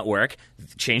starts to not work,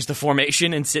 change the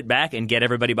formation and sit back and get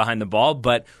everybody behind the ball,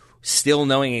 but still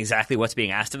knowing exactly what's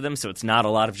being asked of them, so it's not a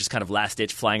lot of just kind of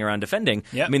last-ditch flying around defending.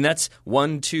 I mean, that's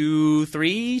 4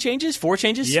 changes?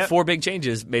 4 big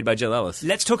changes made by Jill Ellis.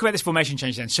 Let's talk about this formation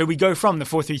change then. So we go from the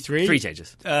 4-3-3 3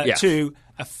 changes. To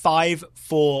a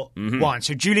 5-4-1.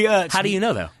 So Julie Ertz... How do you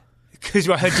know, though? Because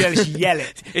I heard Jill Ellis yell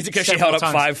it. Is it because she held up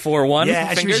 5-4-1? Yeah,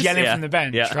 and she was yelling from the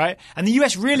bench, right? And the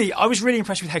US I was really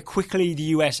impressed with how quickly the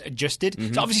US adjusted.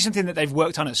 It's obviously something that they've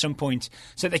worked on at some point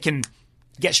so that they can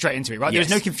get straight into it, right? There's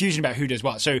no confusion about who does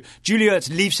what. So Julie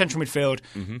Ertz leaves central midfield,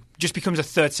 just becomes a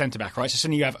third centre-back, right? So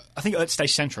suddenly you have, I think Ertz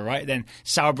stays central, right? Then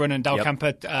Sauerbrunn and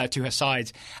Dahlkemper to her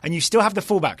sides. And you still have the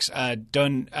fullbacks,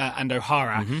 Dunn and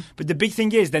O'Hara. But the big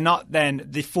thing is the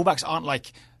fullbacks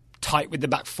aren't tight with the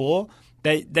back 4.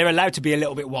 They're allowed to be a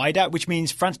little bit wider, which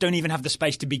means France don't even have the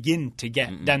space to begin to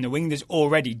get down the wing. There's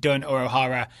already Dunn or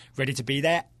O'Hara ready to be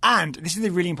there. And this is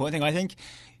the really important thing, I think.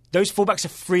 Those fullbacks are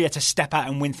freer to step out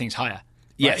and win things higher.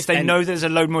 Yes, if they know there's a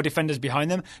load more defenders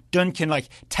behind them, Dunn can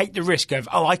take the risk of,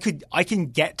 I can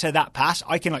get to that pass,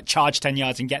 I can charge 10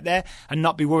 yards and get there and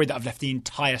not be worried that I've left the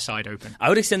entire side open. I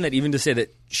would extend that even to say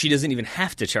that she doesn't even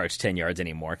have to charge 10 yards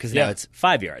anymore because now it's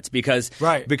 5 yards because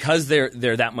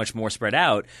they're that much more spread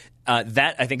out.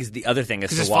 That I think is the other thing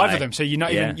as to why. Because there's 5 of them, so you're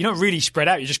not really spread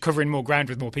out. You're just covering more ground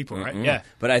with more people, right? Yeah.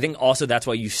 But I think also that's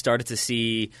why you started to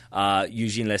see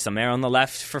Eugene Le Sommer on the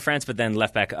left for France, but then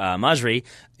left back Majri.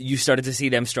 You started to see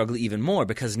them struggle even more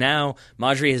because now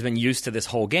Majri has been used to this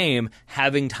whole game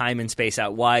having time and space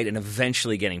out wide and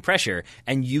eventually getting pressure,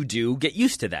 and you do get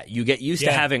used to that. You get used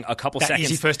to having a couple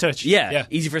seconds. Easy first touch.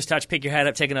 Easy first touch. Pick your head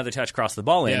up, take another touch, cross the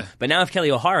ball in. But now if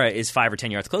Kelly O'Hara is 5 or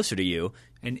 10 yards closer to you,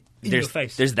 and in your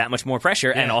face. There's that much more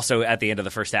pressure, and also at the end of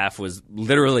the first half was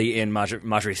literally in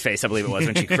Marjorie's face, I believe it was,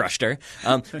 when she crushed her.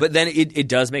 But then it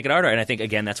does make it harder, and I think,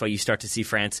 again, that's why you start to see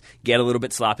France get a little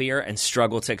bit sloppier and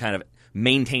struggle to kind of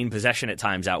maintain possession at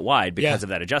times out wide because of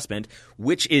that adjustment,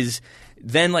 which is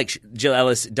then like Jill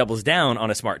Ellis doubles down on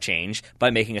a smart change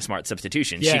by making a smart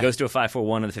substitution. She goes to a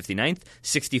 5-4-1 on the 59th,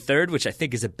 63rd, which I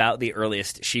think is about the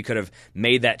earliest she could have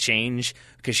made that change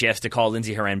because she has to call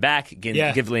Lindsey Horan back,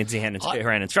 give Lindsey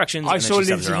Horan instructions. I saw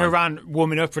Lindsey Horan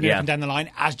warming up, running up and down the line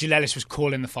as Jill Ellis was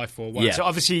calling the 5-4-1. Yeah. So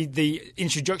obviously the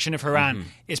introduction of Horan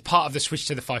is part of the switch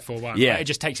to the 5-4-1. Yeah. Right? It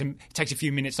just takes a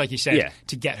few minutes, like you said,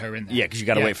 to get her in there. Yeah, because you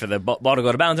got to wait for the ball to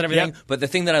go to bounds and everything. But the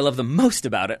thing that I love the most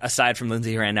about it, aside from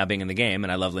Lindsey Horan now being in the game, and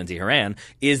I love Lindsey Horan,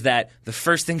 is that the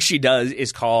first thing she does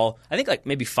is call, I think like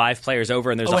maybe 5 players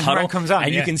over, and there's a huddle, comes on,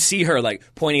 and you can see her like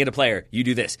pointing at a player. You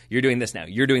do this. You're doing this now.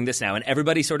 You're doing this now, and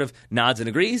everybody sort of nods and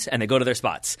agrees, and they go to their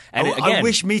spots. And again, I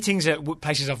wish meetings at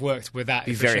places I've worked were that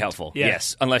be very helpful. Yeah.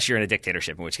 Yes, unless you're in a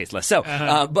dictatorship, in which case less so.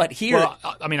 But here, well,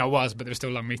 I mean, I was, but there were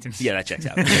still long meetings. Yeah, that checks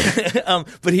out.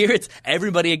 But here, it's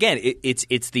everybody again.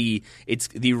 It's the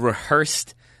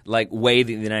rehearsed like way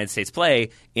that the United States play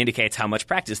indicates how much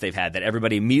practice they've had, that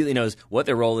everybody immediately knows what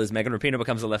their role is. Megan Rapinoe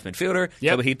becomes a left midfielder.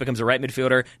 Tobin Heath becomes a right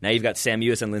midfielder. Now you've got Sam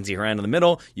Mewis and Lindsey Horan in the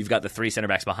middle. You've got the 3 center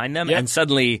backs behind them. And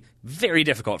suddenly, very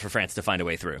difficult for France to find a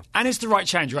way through. And it's the right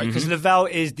change, right? Because Lavelle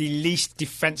is the least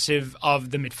defensive of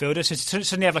the midfielders. So to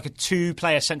suddenly have like a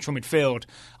 2-player central midfield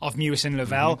of Mewis and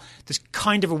Lavelle, there's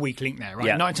kind of a weak link there, right?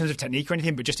 Yeah. Not in terms of technique or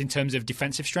anything, but just in terms of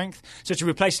defensive strength. So to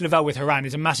replace Lavelle with Horan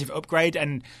is a massive upgrade,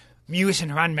 and Mewis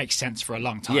and Horan makes sense for a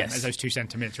long time as those 2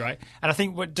 centre mids, right? And I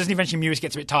think doesn't eventually Mewis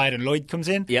gets a bit tired and Lloyd comes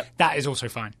in? Yep. That is also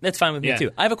fine. That's fine with me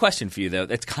too. I have a question for you though.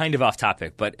 That's kind of off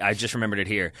topic, but I just remembered it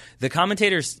here. The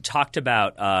commentators talked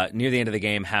about near the end of the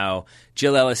game how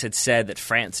Jill Ellis had said that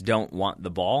France don't want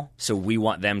the ball, so we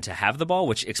want them to have the ball,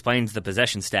 which explains the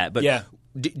possession stat. But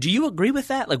do you agree with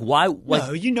that? Like, why?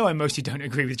 No, you know I mostly don't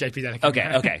agree with JP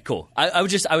Delican. Okay, cool. I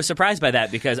was surprised by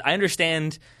that because I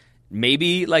understand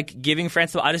maybe like giving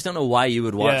France the ball. I just don't know why you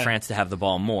would want France to have the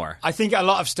ball more. I think a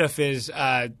lot of stuff is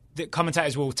the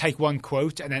commentators will take one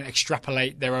quote and then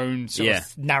extrapolate their own sort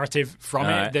of narrative from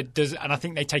it. That does, and I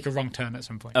think they take a wrong turn at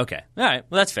some point. Okay, all right.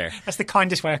 Well, that's fair. That's the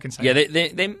kindest way I can say. Yeah,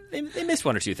 they missed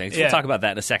 1 or 2 things. We'll talk about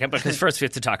that in a second. Because first we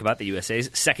have to talk about the USA's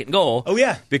second goal. Oh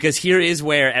yeah, because here is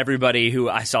where everybody who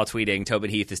I saw tweeting Tobin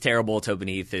Heath is terrible, Tobin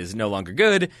Heath is no longer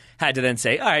good, had to then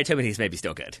say, all right, Tobin Heath maybe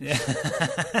still good.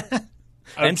 Yeah.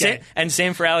 Okay. And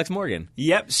same for Alex Morgan.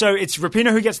 Yep. So it's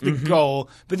Rapinoe who gets the goal,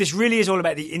 but this really is all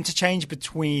about the interchange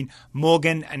between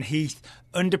Morgan and Heath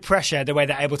under pressure, the way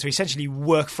they're able to essentially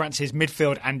work France's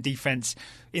midfield and defence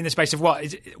in the space of what?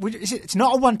 Is it, it's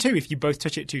not a 1-2 if you both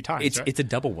touch it 2 times, It's a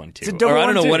double 1-2. It's a double or I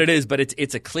don't know 1-2. what it is, but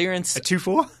it's a clearance. A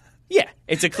 2-4? Yeah,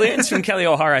 it's a clearance from Kelly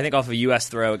O'Hara, I think, off a U.S.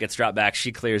 throw. It gets dropped back.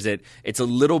 She clears it. It's a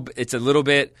little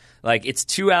bit like it's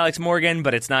to Alex Morgan,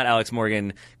 but it's not Alex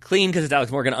Morgan clean because it's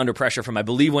Alex Morgan under pressure from, I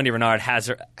believe, Wendy Renard has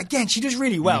her. Again, she does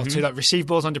really well to like receive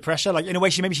balls under pressure. Like in a way,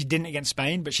 she didn't against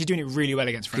Spain, but she's doing it really well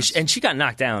against France. And she got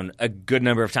knocked down a good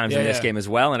number of times in this game as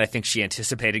well, and I think she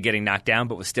anticipated getting knocked down,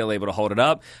 but was still able to hold it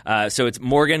up. So it's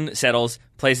Morgan settles,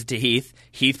 plays it to Heath.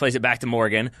 Heath plays it back to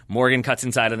Morgan. Morgan cuts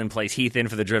inside and then plays Heath in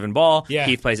for the driven ball. Yeah.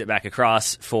 Heath plays it back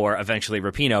across for eventually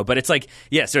Rapinoe. But it's like,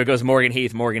 so it goes Morgan,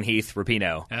 Heath,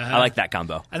 Rapinoe. I like that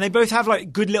combo. And they both have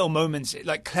like good little moments,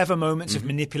 like clever moments of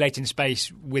manipulating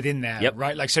space within there,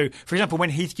 right? Like, so, for example, when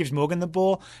Heath gives Morgan the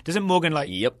ball, doesn't Morgan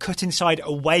cut inside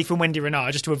away from Wendy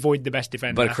Renard just to avoid the best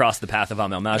defender? But across the path of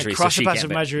Amel Majri, across the path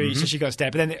of Majri, so she got a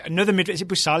step. But then another midfielder,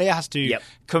 Busalia has to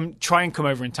try and come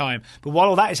over in time. But while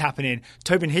all that is happening,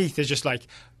 Tobin Heath has just like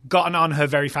gotten on her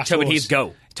very fast Tobin horse. Heath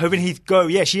go. Tobin Heath go.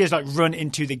 Yeah, she has like run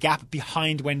into the gap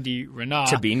behind Wendy Renard.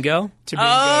 Tabine go?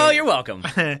 Oh, you're welcome.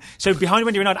 So behind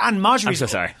Wendy Renard and Marjorie's. I'm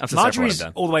so sorry. Marjorie's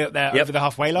all the way up there over the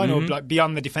halfway line or like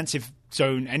beyond the defensive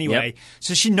zone anyway. Yep.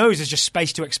 So she knows there's just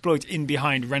space to exploit in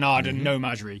behind Renard and no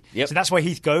Marjorie. Yep. So that's why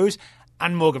Heath goes.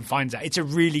 And Morgan finds that. It's a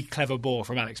really clever ball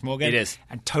from Alex Morgan. It is.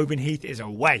 And Tobin Heath is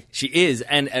away. She is.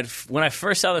 And when I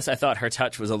first saw this, I thought her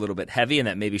touch was a little bit heavy and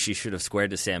that maybe she should have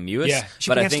squared to Sam Mewis. Yeah.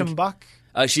 She against Mbok.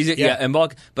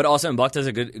 Mbok, but also Mbok does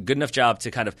a good enough job to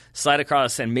kind of slide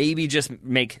across and maybe just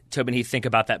make Tobin Heath think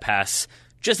about that pass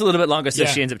just a little bit longer, so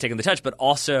she ends up taking the touch. But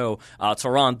also,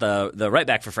 Torrent, the right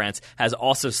back for France, has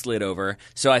also slid over.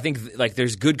 So I think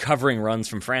there's good covering runs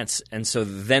from France. And so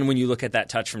then when you look at that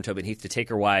touch from Tobin Heath to take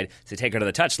her wide, to take her to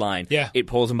the touchline, it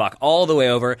pulls Mbach all the way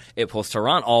over. It pulls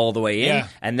Torrent all the way in. Yeah.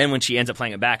 And then when she ends up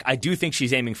playing it back, I do think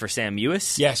she's aiming for Sam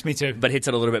Mewis. Yes, me too. But hits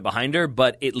it a little bit behind her.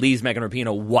 But it leaves Megan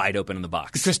Rapinoe wide open in the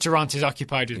box. Because Torrent is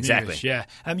occupied with exactly. Mewis. Yeah.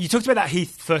 You talked about that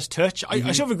Heath first touch.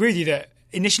 I sort of agree with you that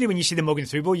initially, when you see the Morgan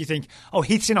through ball, you think, oh,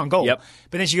 Heath's in on goal. Yep.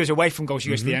 But then she goes away from goal, she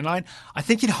goes to the end line. I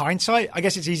think in hindsight, I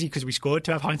guess it's easy because we scored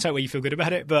to have hindsight where you feel good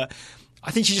about it, but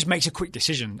I think she just makes a quick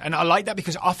decision. And I like that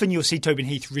because often you'll see Tobin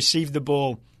Heath receive the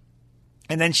ball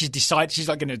and then she's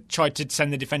like going to try to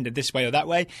send the defender this way or that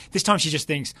way. This time she just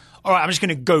thinks, all right, I'm just going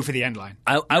to go for the end line.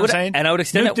 I would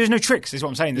extend that. There's no tricks, is what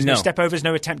I'm saying. There's no step overs,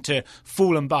 no attempt to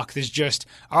fool and buck. There's just,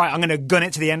 all right, I'm going to gun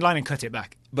it to the end line and cut it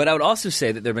back. But I would also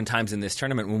say that there have been times in this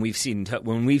tournament when we've seen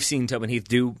Tobin Heath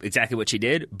do exactly what she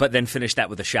did, but then finish that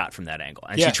with a shot from that angle.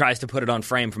 And she tries to put it on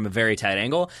frame from a very tight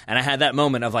angle. And I had that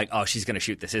moment of like, oh, she's going to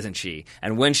shoot this, isn't she?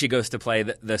 And when she goes to play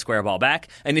the square ball back,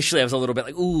 initially I was a little bit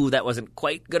like, ooh, that wasn't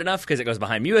quite good enough because it goes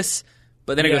behind Mewis.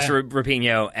 But then it goes to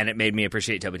Rapinoe, and it made me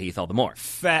appreciate Tobin Heath all the more.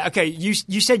 Fair. Okay, you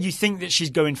said you think that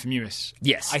she's going for Mewis.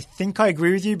 Yes. I think I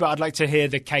agree with you, but I'd like to hear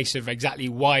the case of exactly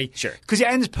why. Sure. Because it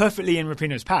ends perfectly in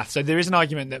Rapinoe's path. So there is an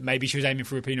argument that maybe she was aiming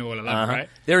for Rapinoe all along, right?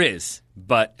 There is,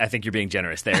 but I think you're being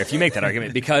generous there if you make that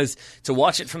argument, because to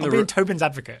watch it from being Tobin's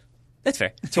advocate. That's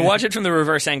fair. To watch it from the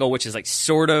reverse angle, which is like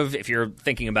sort of, if you're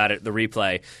thinking about it, the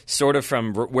replay, sort of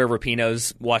from where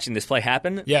Rapinoe's watching this play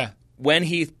happen. Yeah. When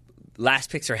Heath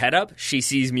last picks her head up, she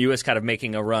sees Mewis kind of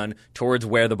making a run towards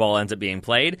where the ball ends up being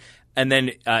played. And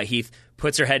then Heath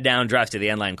puts her head down, drives to the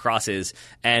end line, crosses.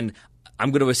 And I'm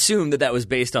going to assume that was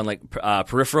based on like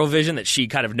peripheral vision, that she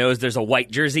kind of knows there's a white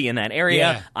jersey in that area.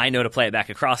 Yeah. I know to play it back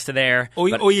across to there.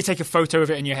 Or you take a photo of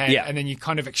it in your head, and then you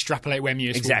kind of extrapolate where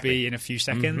Mewis will be in a few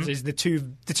seconds. Is the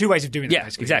two ways of doing that. Yeah,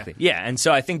 exactly. Yeah, and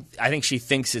so I think she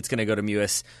thinks it's going to go to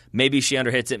Mewis. Maybe she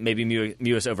underhits it. Maybe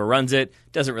Mewis overruns it.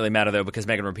 Doesn't really matter though, because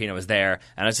Megan Rapinoe is there,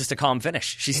 and it's just a calm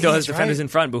finish. She still has defenders in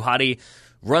front. Buhati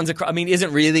runs across. I mean,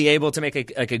 isn't really able to make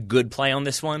a good play on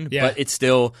this one, but it's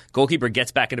still, goalkeeper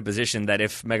gets back into position that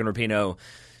if Megan Rapinoe,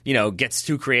 gets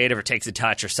too creative or takes a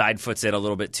touch or side foots it a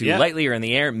little bit too lightly or in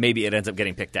the air, maybe it ends up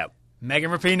getting picked out.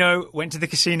 Megan Rapinoe went to the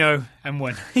casino and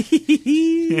won.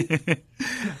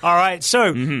 All right,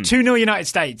 so 2-0 United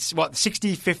States. What,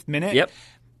 65th minute? Yep.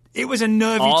 It was a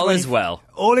nervy... All is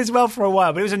well for a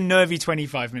while, but it was a nervy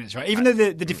 25 minutes, right? Even though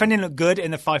the defending looked good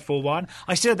in the 5-4-1,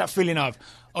 I still had that feeling of,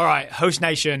 all right, host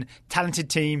nation, talented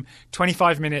team,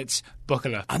 25 minutes,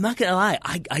 buckle up. I'm not going to lie,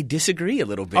 I disagree a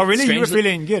little bit. Oh, really? Strangely, you were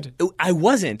feeling good? I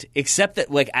wasn't, except that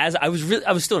as I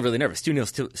was still really nervous. 2-0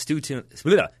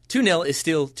 is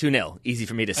still 2-0. Easy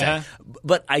for me to say. Uh-huh.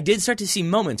 But I did start to see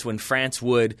moments when France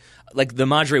would, like the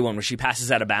Madre one where she passes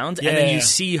out of bounds, and then you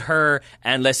see her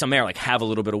and Les Sommer like have a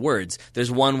little bit of words. There's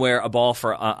one where a ball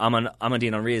for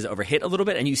Amandine Henry is overhit a little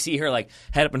bit, and you see her like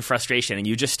head up in frustration, and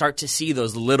you just start to see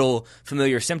those little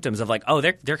familiar symptoms of like, oh,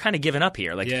 they're kind of giving up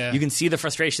here. Like you can see the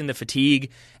frustration, the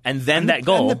fatigue, and then that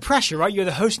goal. And the pressure, right? You're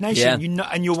the host nation,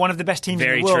 and you're one of the best teams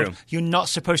in the world. True. You're not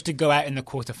supposed to go out in the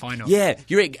quarterfinal. Yeah,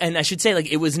 you're right. And I should say,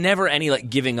 like, it was never any like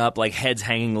giving up, like heads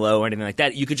hanging low or anything like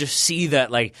that. You could just see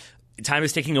that like time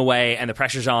is ticking away and the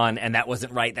pressure's on, and that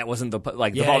wasn't right. That wasn't the ball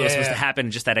that was supposed to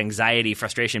happen. Just that anxiety,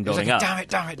 frustration building up.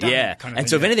 Damn it. Yeah, kind of and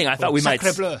so if anything, I thought we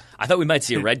might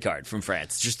see a red card from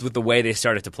France just with the way they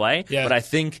started to play. Yeah. But I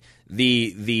think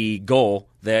the goal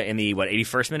in the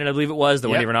 81st minute, I believe it was, the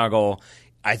Wendy Renard goal.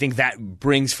 I think that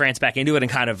brings France back into it,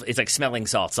 and kind of it's like smelling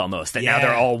salts almost. That now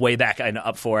they're all way back and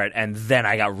up for it, and then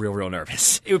I got real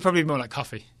nervous. It would probably be more like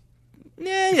coffee.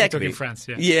 Yeah, that could be France.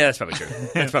 Yeah, that's probably true.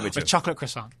 That's probably true. A chocolate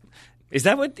croissant. Is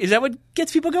that what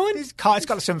gets people going? It's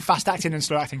got some fast acting and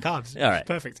slow acting carbs. All right,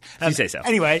 perfect. You say so.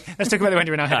 Anyway, let's talk about the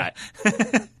Wendy Renard. All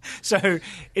right. So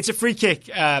it's a free kick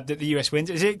that the US wins.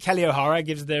 Is it Kelly O'Hara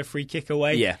gives the free kick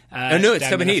away? Yeah. No, it's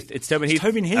Tobin Heath. It's Tobin Heath.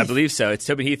 Tobin Heath. I believe so. It's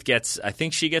Tobin Heath I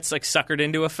think she gets like suckered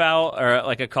into a foul or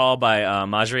like a call by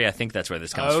Majri. I think that's where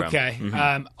this comes from. Okay.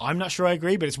 Mm-hmm. I'm not sure I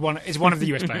agree, but it's one of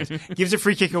the US players. Gives a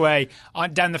free kick away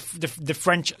down the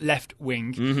French left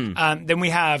wing. Mm-hmm. Then we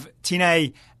have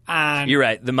Tine. And you're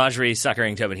right. The Majri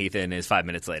suckering Tobin Heath in is 5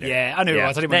 minutes later. Yeah, I knew it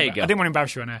was. I didn't want to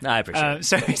embarrass you on it. No, I appreciate it.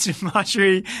 So it's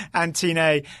Majri and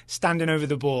Tine standing over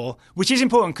the ball, which is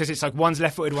important because it's like one's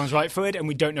left-footed, one's right-footed, and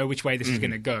we don't know which way this is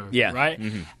going to go. Yeah. Right?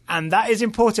 Mm-hmm. And that is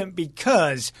important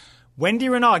because Wendy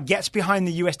Renard gets behind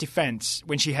the US defense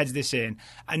when she heads this in,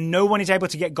 and no one is able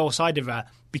to get goal side of her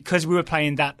because we were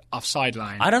playing that offside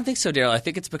line. I don't think so, Daryl. I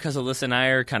think it's because Alyssa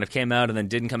Nair kind of came out and then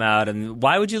didn't come out. And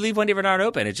why would you leave Wendy Renard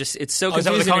open? It's so confusing. Is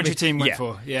that what the commentary team went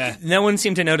for? Yeah. No one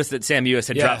seemed to notice that Sam Mewis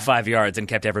had dropped 5 yards and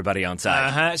kept everybody on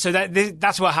side. So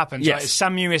that's what happened. Yes. Right?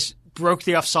 Sam Mewis broke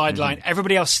the offside line.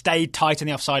 Everybody else stayed tight on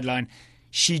the offside line.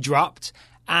 She dropped.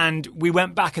 And we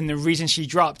went back, and the reason she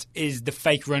dropped is the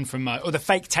fake run or the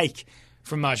fake take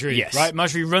from Marjorie. Yes. Right?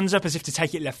 Marjorie runs up as if to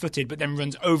take it left-footed, but then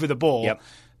runs over the ball. Yep.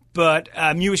 But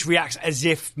Mewis reacts as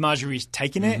if Marjorie's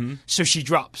taken it, so she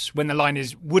drops when the line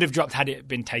would have dropped had it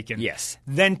been taken. Yes.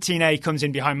 Then Tina comes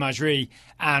in behind Marjorie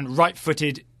and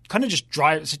right-footed, kind of just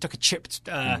drives. It took a chipped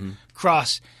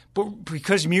cross. But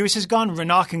because Mewis has gone,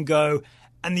 Renard can go.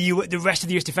 And the rest of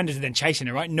the US defenders are then chasing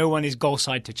her, right? No one is goal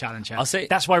side to challenge her. I'll say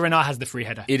that's why Renard has the free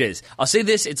header. It is. I'll say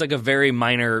this: it's like a very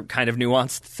minor, kind of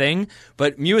nuanced thing,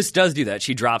 but Mewis does do that.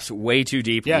 She drops way too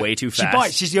deep, way too fast. She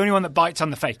bites. She's the only one that bites on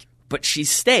the fake. But she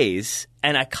stays,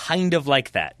 and I kind of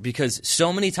like that because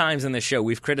so many times in this show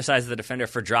we've criticized the defender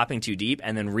for dropping too deep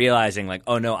and then realizing like,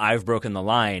 oh no, I've broken the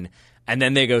line. And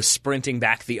then they go sprinting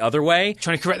back the other way.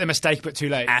 Trying to correct the mistake, but too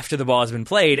late. After the ball has been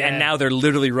played, and now they're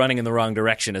literally running in the wrong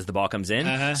direction as the ball comes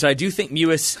in. So I do think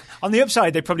Mewis... On the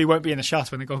upside, they probably won't be in the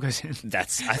shot when the goal goes in.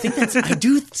 I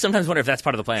do sometimes wonder if that's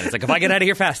part of the plan. It's like, if I get out of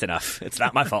here fast enough, it's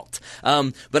not my fault.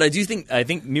 But I think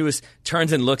Mewis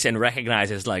turns and looks and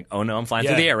recognizes, like, oh no, I'm flying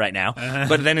through the air right now.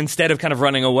 But then instead of kind of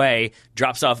running away,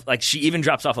 drops off, like she even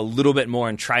drops off a little bit more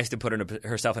and tries to put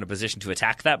herself in a position to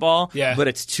attack that ball. Yeah. But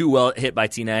it's too well hit by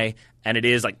Tina. And it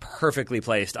is like perfectly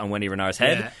placed on Wendy Renard's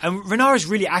head. Yeah. And Renard is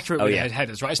really accurate with her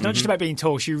headers, right? It's not just about being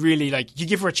tall. She really, you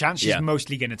give her a chance, she's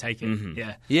mostly going to take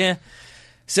it. Yeah.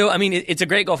 So, I mean, it's a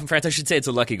great goal from France. I should say it's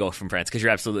a lucky goal from France because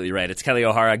you're absolutely right. It's Kelly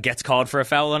O'Hara gets called for a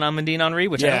foul on Amandine Henry,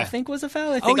 which I don't think was a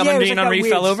foul. I think Amandine Henry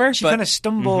fell over. She kind of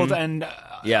stumbled and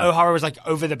O'Hara was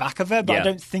over the back of her, but I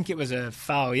don't think it was a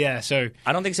foul. So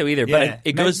I don't think so either. But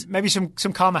it goes. Maybe some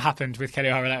karma happened with Kelly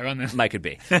O'Hara later on. Then might could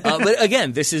be. But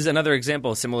again, this is another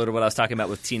example similar to what I was talking about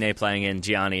with Tina playing in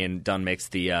Gianni and Dunn makes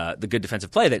the good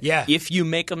defensive play. That if you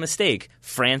make a mistake,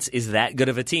 France is that good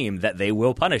of a team that they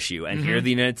will punish you. And here the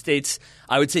United States,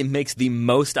 I would say, makes the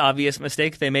most obvious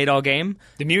mistake they made all game.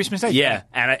 The Mewis mistake? Yeah.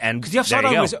 And because the offside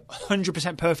line was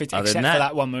 100% perfect except for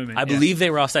that one moment. I believe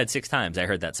they were offside 6 times. I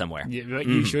heard that somewhere. Yeah,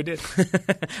 you sure did. All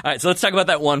right, so let's talk about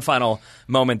that one final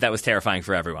moment that was terrifying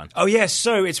for everyone. Oh, yes.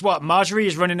 So it's Marjorie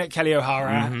is running at Kelly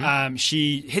O'Hara.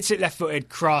 She hits it left-footed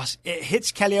cross. It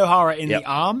hits Kelly O'Hara in the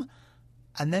arm,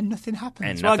 and then nothing happens.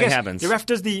 And nothing happens. The ref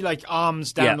does the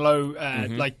arms down low,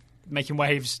 making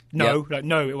waves. No,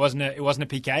 it wasn't a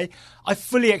PK. I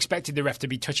fully expected the ref to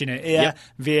be touching it.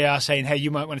 VAR saying, hey,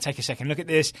 you might want to take a second look at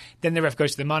this. Then the ref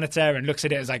goes to the monitor and looks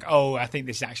at it as like, oh, I think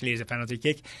this actually is a penalty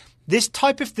kick. This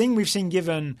type of thing we've seen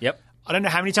given, I don't know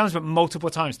how many times, but multiple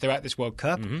times throughout this World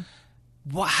Cup.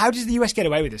 How does the US get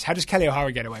away with this? How does Kelly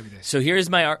O'Hara get away with this? So here's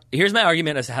my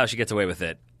argument as to how she gets away with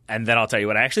it. And then I'll tell you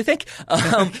what I actually think.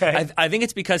 I think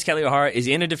it's because Kelly O'Hara is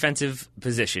in a defensive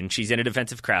position. She's in a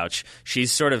defensive crouch. She's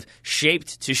sort of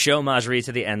shaped to show Marjorie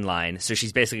to the end line. So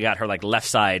she's basically got her left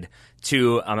side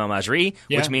to Amel Marjorie,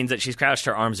 which means that she's crouched,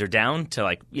 her arms are down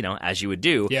to as you would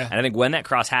do. And I think when that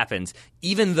cross happens,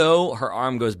 even though her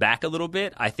arm goes back a little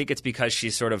bit, I think it's because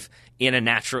she's sort of in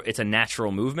it's a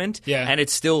natural movement. And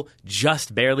it's still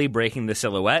just barely breaking the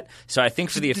silhouette. So I think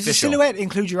for the official... Does the silhouette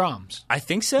include your arms? I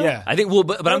think so. Yeah. I think,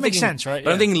 but I'm thinking... makes sense, right?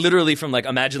 But I'm thinking literally from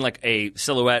imagine a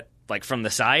silhouette from the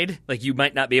side, you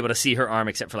might not be able to see her arm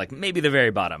except for maybe the very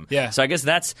bottom. So I guess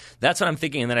that's what I'm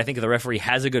thinking, and then I think the referee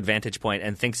has a good vantage point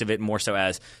and thinks of it more so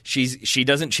as she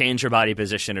doesn't change her body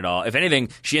position at all. If anything,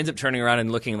 she ends up turning around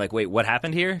and looking wait, what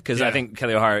happened here? Because I think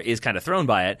Kelly O'Hara is kind of thrown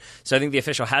by it. So I think the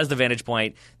official has the vantage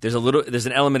point. There's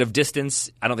an element of distance.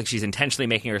 I don't think she's intentionally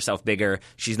making herself bigger.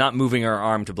 She's not moving her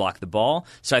arm to block the ball.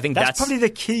 So I think that's probably the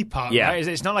key part, right?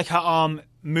 It's not like her arm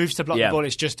moves to block the ball.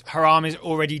 It's just her arm is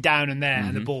already down and there,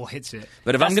 and the ball hits it.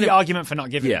 But that's the argument for not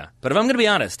giving it. But if I'm going to be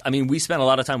honest, I mean, we spent a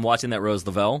lot of time watching that Rose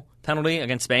Lavelle penalty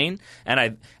against Spain,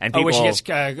 and people, where she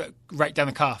gets right down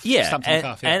the calf, stamped on the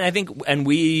calf. And I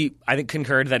think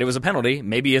concurred that it was a penalty,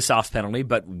 maybe a soft penalty,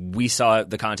 but we saw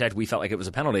the contact. We felt like it was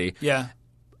a penalty.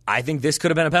 I think this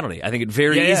could have been a penalty. I think it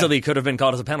very easily could have been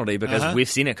called as a penalty because we've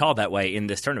seen it called that way in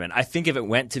this tournament. I think if it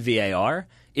went to VAR,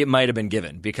 it might have been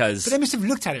given because... But they must have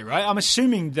looked at it, right? I'm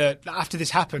assuming that after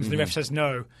this happens, the ref says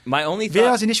no. My only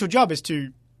VAR's initial job is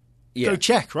to go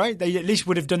check, right? They at least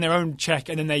would have done their own check,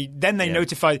 and then they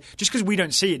notify. Just because we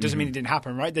don't see it doesn't mean it didn't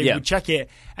happen, right? They would check it,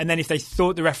 and then if they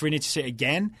thought the referee needed to see it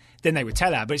again, then they would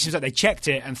tell her. But it seems like they checked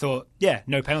it and thought,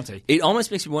 no penalty. It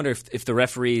almost makes me wonder if the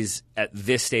referees at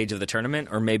this stage of the tournament,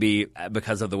 or maybe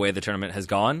because of the way the tournament has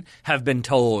gone, have been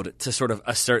told to sort of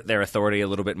assert their authority a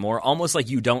little bit more. Almost like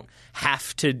you don't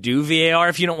have to do VAR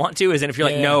if you don't want to. As in, if you're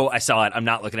like, no, I saw it, I'm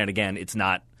not looking at it again, it's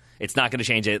not going to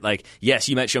change it. Like, yes,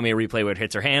 you might show me a replay where it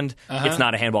hits her hand. It's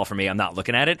not a handball for me. I'm not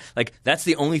looking at it. Like, that's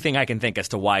the only thing I can think as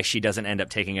to why she doesn't end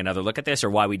up taking another look at this, or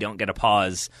why we don't get a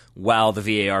pause while the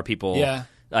VAR people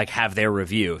have their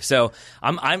review. So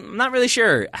I'm not really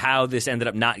sure how this ended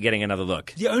up not getting another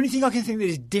look. The only thing I can think that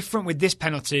is different with this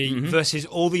penalty versus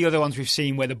all the other ones we've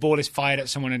seen where the ball is fired at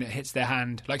someone and it hits their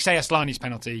hand, like say Aslani's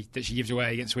penalty that she gives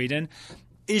away against Sweden,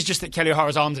 is just that Kelly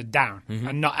O'Hara's arms are down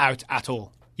and not out at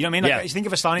all. You know what I mean? Like, if you think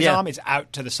of Aslani's arm, it's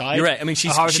out to the side. You're right. I mean,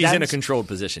 she's in a controlled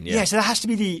position. Yeah, so that has to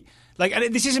be the... Like,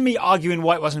 and this isn't me arguing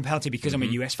why it wasn't a penalty because I'm a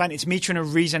US fan. It's me trying to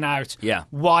reason out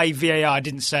why VAR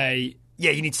didn't say,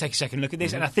 you need to take a second look at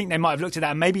this. And I think they might have looked at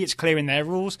that. And maybe it's clear in their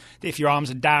rules that if your arms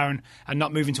are down and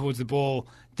not moving towards the ball,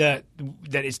 that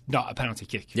it's not a penalty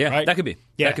kick. Yeah, right? That could be.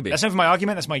 Yeah, that could be. That's not for my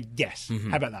argument. That's my guess.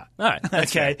 How about that? All right.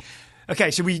 Okay.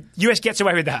 Okay, so US gets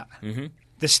away with that.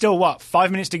 There's still,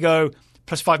 5 minutes to go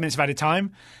plus 5 minutes of added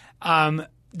time.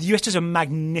 The US does a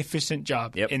magnificent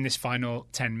job in this final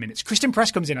 10 minutes. Kristen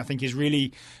Press comes in, I think, is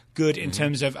really good in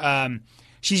terms of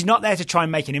she's not there to try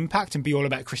and make an impact and be all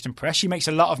about Kristen Press. She makes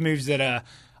a lot of moves that are,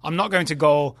 I'm not going to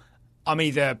goal. I'm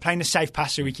either playing a safe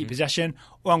pass so we keep possession,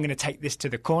 or I'm going to take this to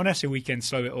the corner so we can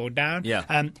slow it all down.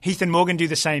 Yeah. Heath and Morgan do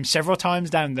the same several times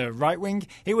down the right wing.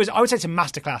 I would say it's a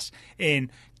masterclass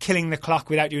in killing the clock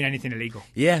without doing anything illegal.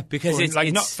 Yeah, because it's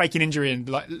not faking injury and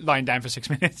lying down for 6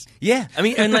 minutes. Yeah, I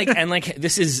mean, and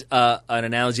this is an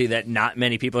analogy that not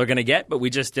many people are going to get, but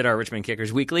we just did our Richmond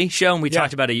Kickers Weekly show, and we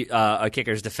talked about a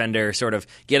Kickers defender sort of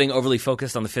getting overly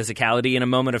focused on the physicality in a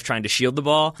moment of trying to shield the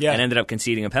ball and ended up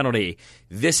conceding a penalty.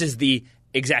 This is the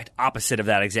exact opposite of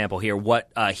that example here.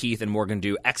 What Heath and Morgan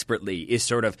do expertly is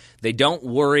sort of, they don't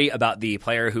worry about the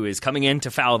player who is coming in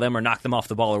to foul them or knock them off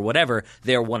the ball or whatever.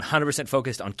 They are 100%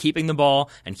 focused on keeping the ball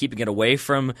and keeping it away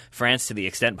from France to the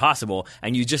extent possible.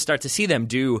 And you just start to see them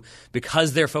do,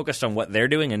 because they're focused on what they're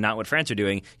doing and not what France are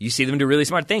doing, you see them do really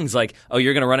smart things like, oh,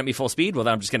 you're going to run at me full speed? Well,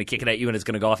 then I'm just going to kick it at you and it's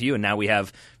going to go off you, and now we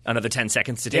have another 10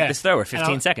 seconds to take this throw, or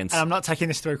 15 seconds. And I'm not taking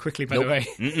this throw quickly, by the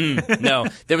way. No.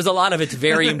 There was a lot of it's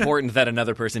very important that another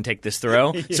person take this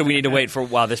throw, so we need to wait for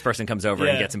while this person comes over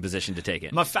and gets in position to take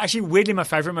it. Actually, weirdly, my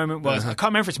favourite moment was, I can't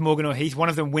remember if it's Morgan or Heath, one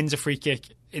of them wins a free kick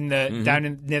in the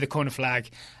near the corner flag,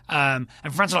 and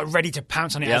France are ready to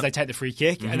pounce on it as they take the free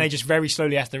kick, and they just very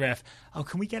slowly ask the ref, oh,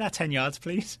 can we get our 10 yards,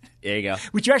 please? There you go.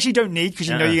 Which you actually don't need because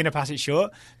you know you're going to pass it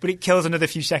short, but it kills another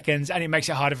few seconds and it makes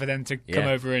it harder for them to come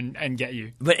over and get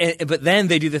you. But then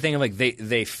they do the thing of like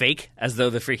they fake as though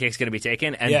the free kick's going to be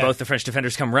taken, and both the French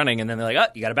defenders come running, and then they're like,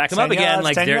 oh, you got to back them up again.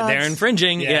 Like they're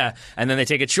infringing. Yeah. And then they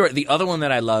take it short. The other one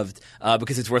that I loved,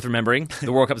 because it's worth remembering,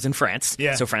 the World Cup is in France.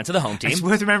 So France are the home team. It's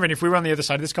worth remembering, if we were on the other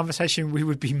side of this conversation, we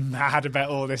would be mad about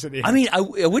all this at the end. I mean, I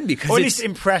wouldn't be. Or at least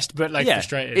impressed, but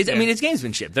frustrated. I mean, it's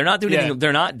gamesmanship. They're not doing anything.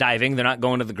 They're not diving. They're not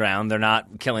going to the ground. They're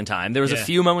not killing time. There was a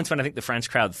few moments when I think the French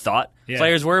crowd thought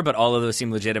players were, but all of those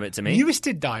seemed legitimate to me. Lewis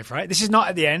did dive, right? This is not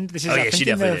at the end. This is I think she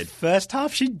definitely in the first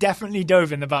half. She definitely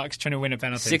dove in the box trying to win a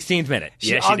penalty. 16th minute.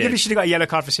 She arguably should have got a yellow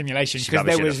card for simulation because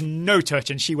there was no touch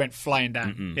and she went flying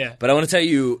down. Yeah. But I want to tell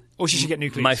you, or she should get new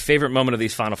cleats. My favorite moment of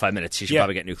these final 5 minutes, she should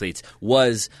probably get new cleats,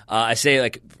 was I say,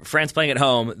 like, France playing at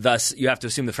home, thus you have to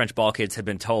assume the French ball kids have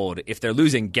been told, if they're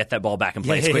losing, get that ball back and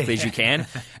play as quickly as you can.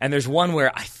 And there's one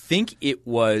where I think it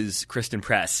was Kristen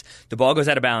Press. The ball goes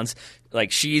out of bounds.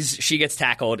 Like, she gets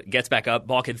tackled, gets back up,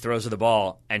 ball kid throws her the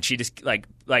ball, and she just, like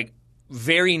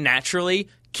very naturally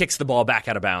kicks the ball back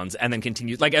out of bounds and then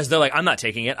continues, like, as though, like, I'm not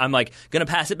taking it. I'm, like, going to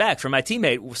pass it back for my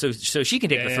teammate so she can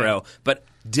take the throw. But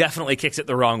definitely kicks it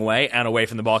the wrong way and away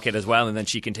from the ball kid as well, and then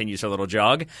she continues her little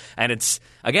jog. And it's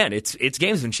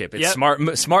gamesmanship.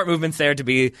 It's smart movements there to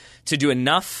do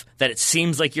enough that it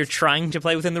seems like you're trying to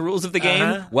play within the rules of the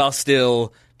game while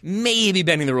still maybe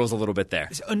bending the rules a little bit there.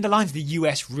 It underlines the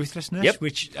US ruthlessness,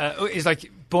 which is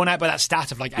like borne out by that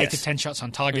stat of like 8 of 10 shots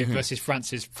on target versus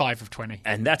France's 5 of 20.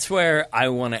 And that's where I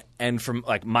want to end from,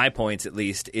 like, my points at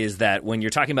least, is that when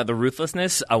you're talking about the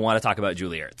ruthlessness, I want to talk about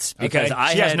Julie Ertz. Because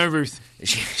she has no ruth.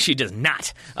 She does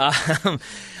not.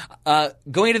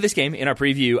 Going into this game, in our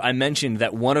preview, I mentioned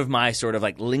that one of my sort of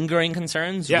like lingering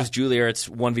concerns was Julie Ertz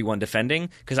 1v1 defending,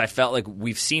 because I felt like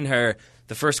we've seen her.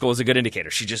 The first goal is a good indicator.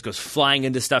 She just goes flying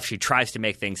into stuff. She tries to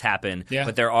make things happen.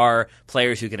 But there are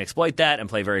players who can exploit that and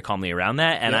play very calmly around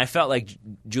that. and I felt like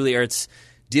Julie Ertz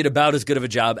did about as good of a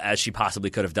job as she possibly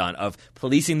could have done of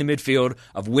policing the midfield,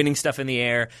 of winning stuff in the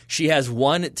air. She has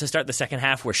one to start the second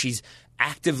half where she's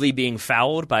actively being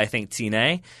fouled by, I think,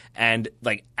 Tine, and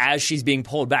like as she's being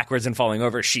pulled backwards and falling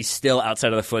over, she's still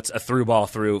outside of the foots, a through ball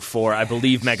through for, I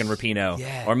believe, Megan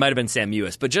Rapinoe, or it might have been Sam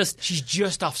Mewis, but she's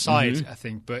just offside, I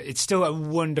think, but it's still a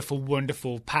wonderful,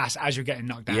 wonderful pass as you're getting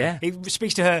knocked down. Yeah. It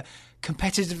speaks to her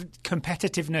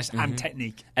competitiveness and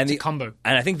technique. And the combo.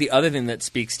 And I think the other thing that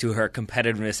speaks to her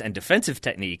competitiveness and defensive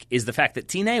technique is the fact that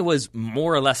Tine was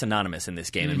more or less anonymous in this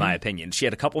game, in my opinion. She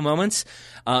had a couple moments,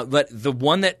 but the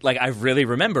one that I really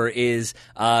remember is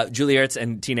Julie Ertz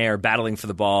and Tine are battling for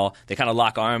the ball. They kind of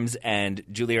lock arms, and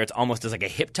Julie Ertz almost does like a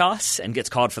hip toss and gets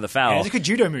called for the foul. Yeah, it's like a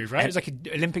judo move, right? It's like an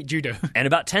Olympic judo. And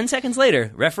about 10 seconds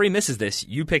later, referee misses this.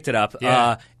 You picked it up.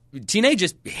 Yeah. Tine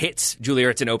just hits Julie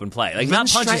Ertz in open play. Like, not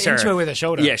punches straight into her with her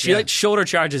shoulder. Yeah, she shoulder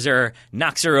charges her,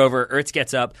 knocks her over. Ertz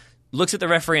gets up, looks at the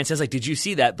referee and says, did you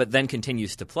see that? But then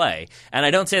continues to play. And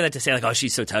I don't say that to say, oh,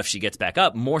 she's so tough, she gets back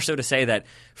up. More so to say that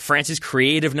France's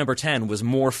creative number 10 was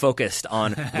more focused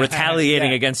on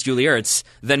retaliating against Julie Ertz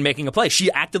than making a play.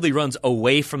 She actively runs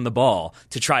away from the ball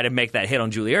to try to make that hit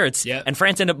on Julie Ertz. Yep. And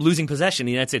France end up losing possession.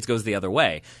 The United States goes the other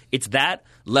way. It's that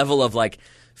level of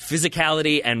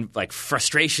physicality and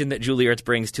frustration that Julie Ertz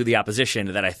brings to the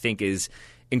opposition that I think is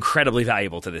incredibly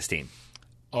valuable to this team.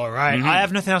 All right. I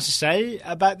have nothing else to say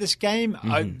about this game,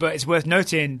 but it's worth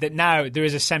noting that now there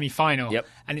is a semi-final,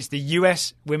 and it's the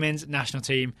US women's national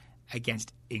team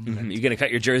against England. You're going to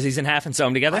cut your jerseys in half and sew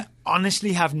them together? I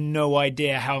honestly have no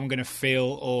idea how I'm going to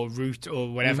feel or root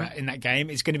or whatever in that game.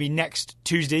 It's going to be next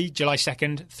Tuesday, July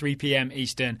 2nd, 3 p.m.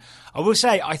 Eastern. I will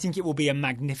say I think it will be a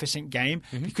magnificent game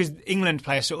because England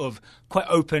play a sort of quite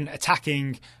open,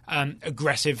 attacking,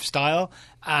 aggressive style,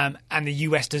 and the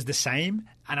US does the same.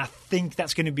 And I think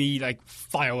that's going to be like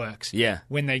fireworks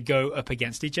when they go up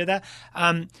against each other.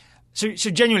 So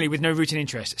genuinely, with no rooting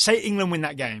interest, say England win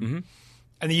that game.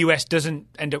 And the US doesn't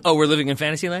end up. Oh, we're living in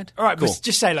fantasy land? All right, cool. But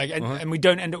just say and we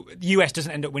don't end up. The US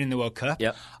doesn't end up winning the World Cup.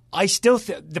 Yep. I still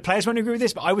the players won't agree with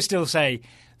this, but I would still say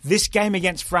this game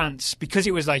against France, because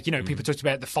it was people talked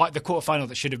about the quarterfinal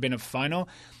that should have been a final.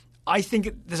 I think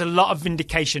there's a lot of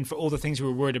vindication for all the things we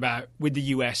were worried about with the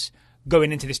US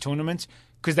going into this tournament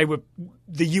because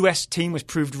the US team was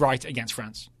proved right against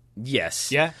France.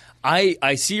 Yes. Yeah.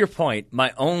 I see your point.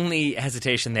 My only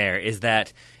hesitation there is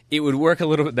that it would work a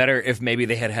little bit better if maybe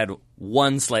they had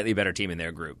one slightly better team in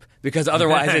their group. Because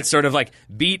otherwise it's sort of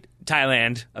beat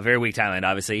Thailand, a very weak Thailand,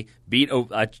 obviously, beat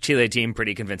a Chile team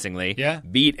pretty convincingly,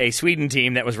 beat a Sweden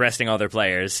team that was resting all their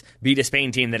players, beat a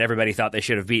Spain team that everybody thought they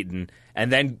should have beaten,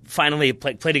 and then finally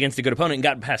played against a good opponent and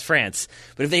got past France.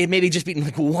 But if they had maybe just beaten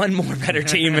one more better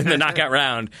team in the knockout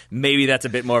round, maybe that's a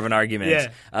bit more of an argument.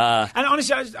 Yeah. And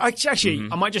honestly,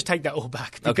 I might just take that all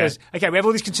back. Because, okay, we have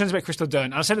all these concerns about Crystal Dunn.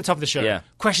 And I said at the top of the show,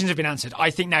 questions have been answered. I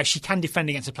think now she can defend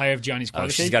against a player of Gianni's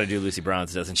quality. She's got to do Lucy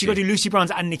Bronze, doesn't she? She's got to do Lucy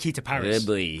Bronze and Nikita Paris.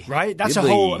 Ribley. Right? That's a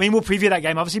whole... I mean, we'll preview that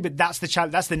game, obviously, but that's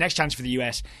the next challenge for the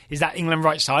US, is that England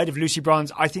right side of Lucy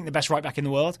Bronze, I think the best right back in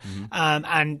the world,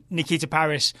 and Nikita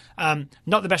Paris,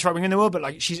 not the best right wing in the world,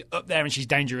 but she's up there and she's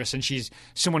dangerous and she's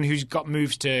someone who's got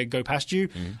moves to go past you.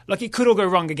 It could all go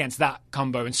wrong against that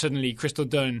combo, and suddenly Crystal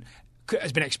Dunn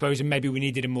has been exposed and maybe we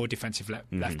needed a more defensive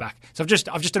left back. So I've just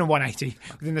done a 180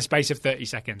 within the space of 30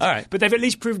 seconds. All right. But they've at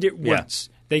least proved it once.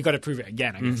 They've got to prove it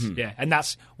again, I guess. Yeah. And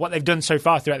that's what they've done so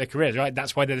far throughout their careers, right?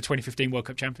 That's why they're the 2015 World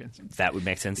Cup champions. That would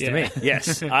make sense to me.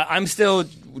 Yes. I'm still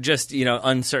just,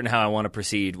 uncertain how I want to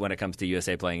proceed when it comes to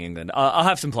USA playing England. I'll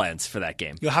have some plans for that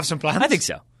game. You'll have some plans? I think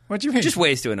so. What do you mean? Just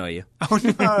ways to annoy you. Oh,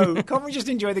 no. Can't we just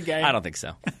enjoy the game? I don't think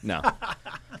so. No. Going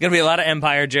to be a lot of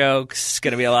Empire jokes.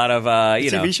 Going to be a lot of,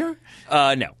 TV show?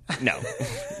 No.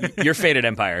 Your faded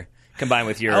Empire combined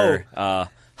with your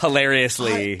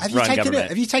hilariously run government.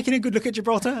 Have you taken a good look at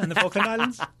Gibraltar and the Falkland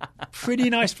Islands?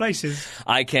 Pretty nice places.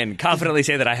 I can confidently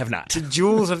say that I have not. The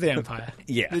jewels of the Empire.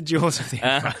 Yeah. The jewels of the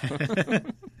Empire.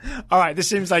 All right, this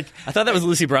seems like... I thought that was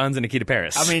Lucy Bronze and Nikita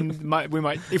Paris. I mean, we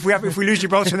might... If we lose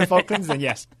Gibraltar and the Falklands, then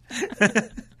yes.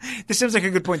 This seems like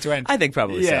a good point to end. I think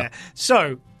probably so.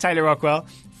 So, Taylor Rockwell,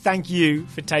 thank you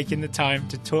for taking the time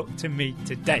to talk to me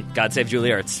today. God save Julie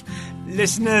Ertz.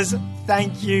 Listeners,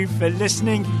 thank you for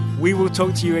listening. We will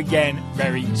talk to you again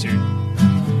very soon.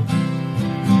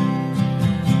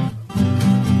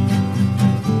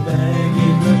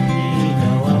 Maggie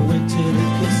Rapinoe, I went to the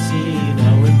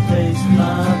casino and placed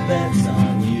my bets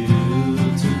on you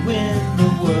to win the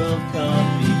World Cup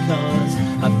because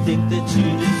I think that you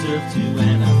deserve to,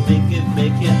 and I think it'd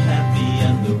make you happy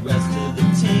and the rest of the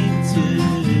team too.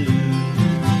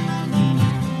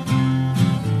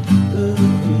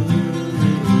 Ooh.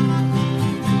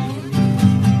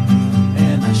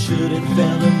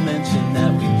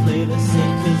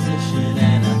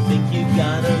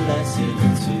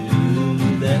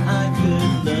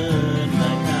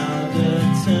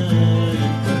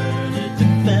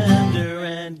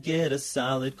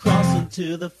 solid, crossing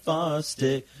to the far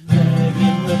stick.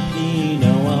 Megan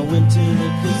Rapinoe, I went to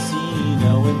the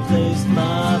casino and placed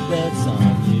my bets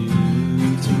on you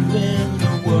to win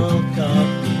the World Cup,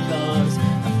 because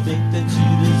I think that you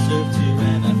deserve to,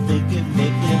 and I think it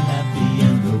make you happy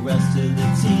and the rest of the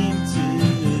team too.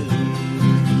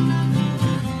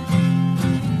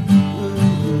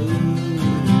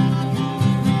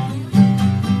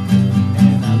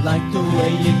 And I like the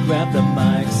way you grab the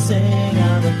mic, sing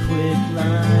out a quick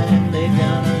line, lay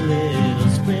down a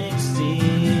little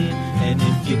Springsteen. And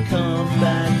if you come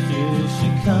back through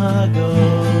Chicago,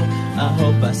 I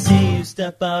hope I see you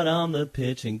step out on the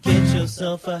pitch and get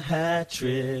yourself a hat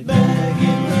trick.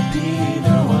 Megan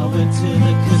Rapinoe, I went to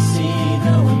the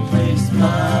casino and placed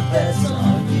my bets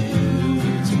on you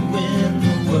to win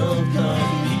the World Cup,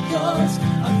 because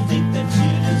I think that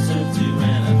you deserve to,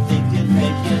 and I think it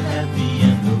make you happy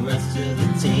and the rest of the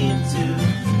team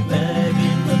too.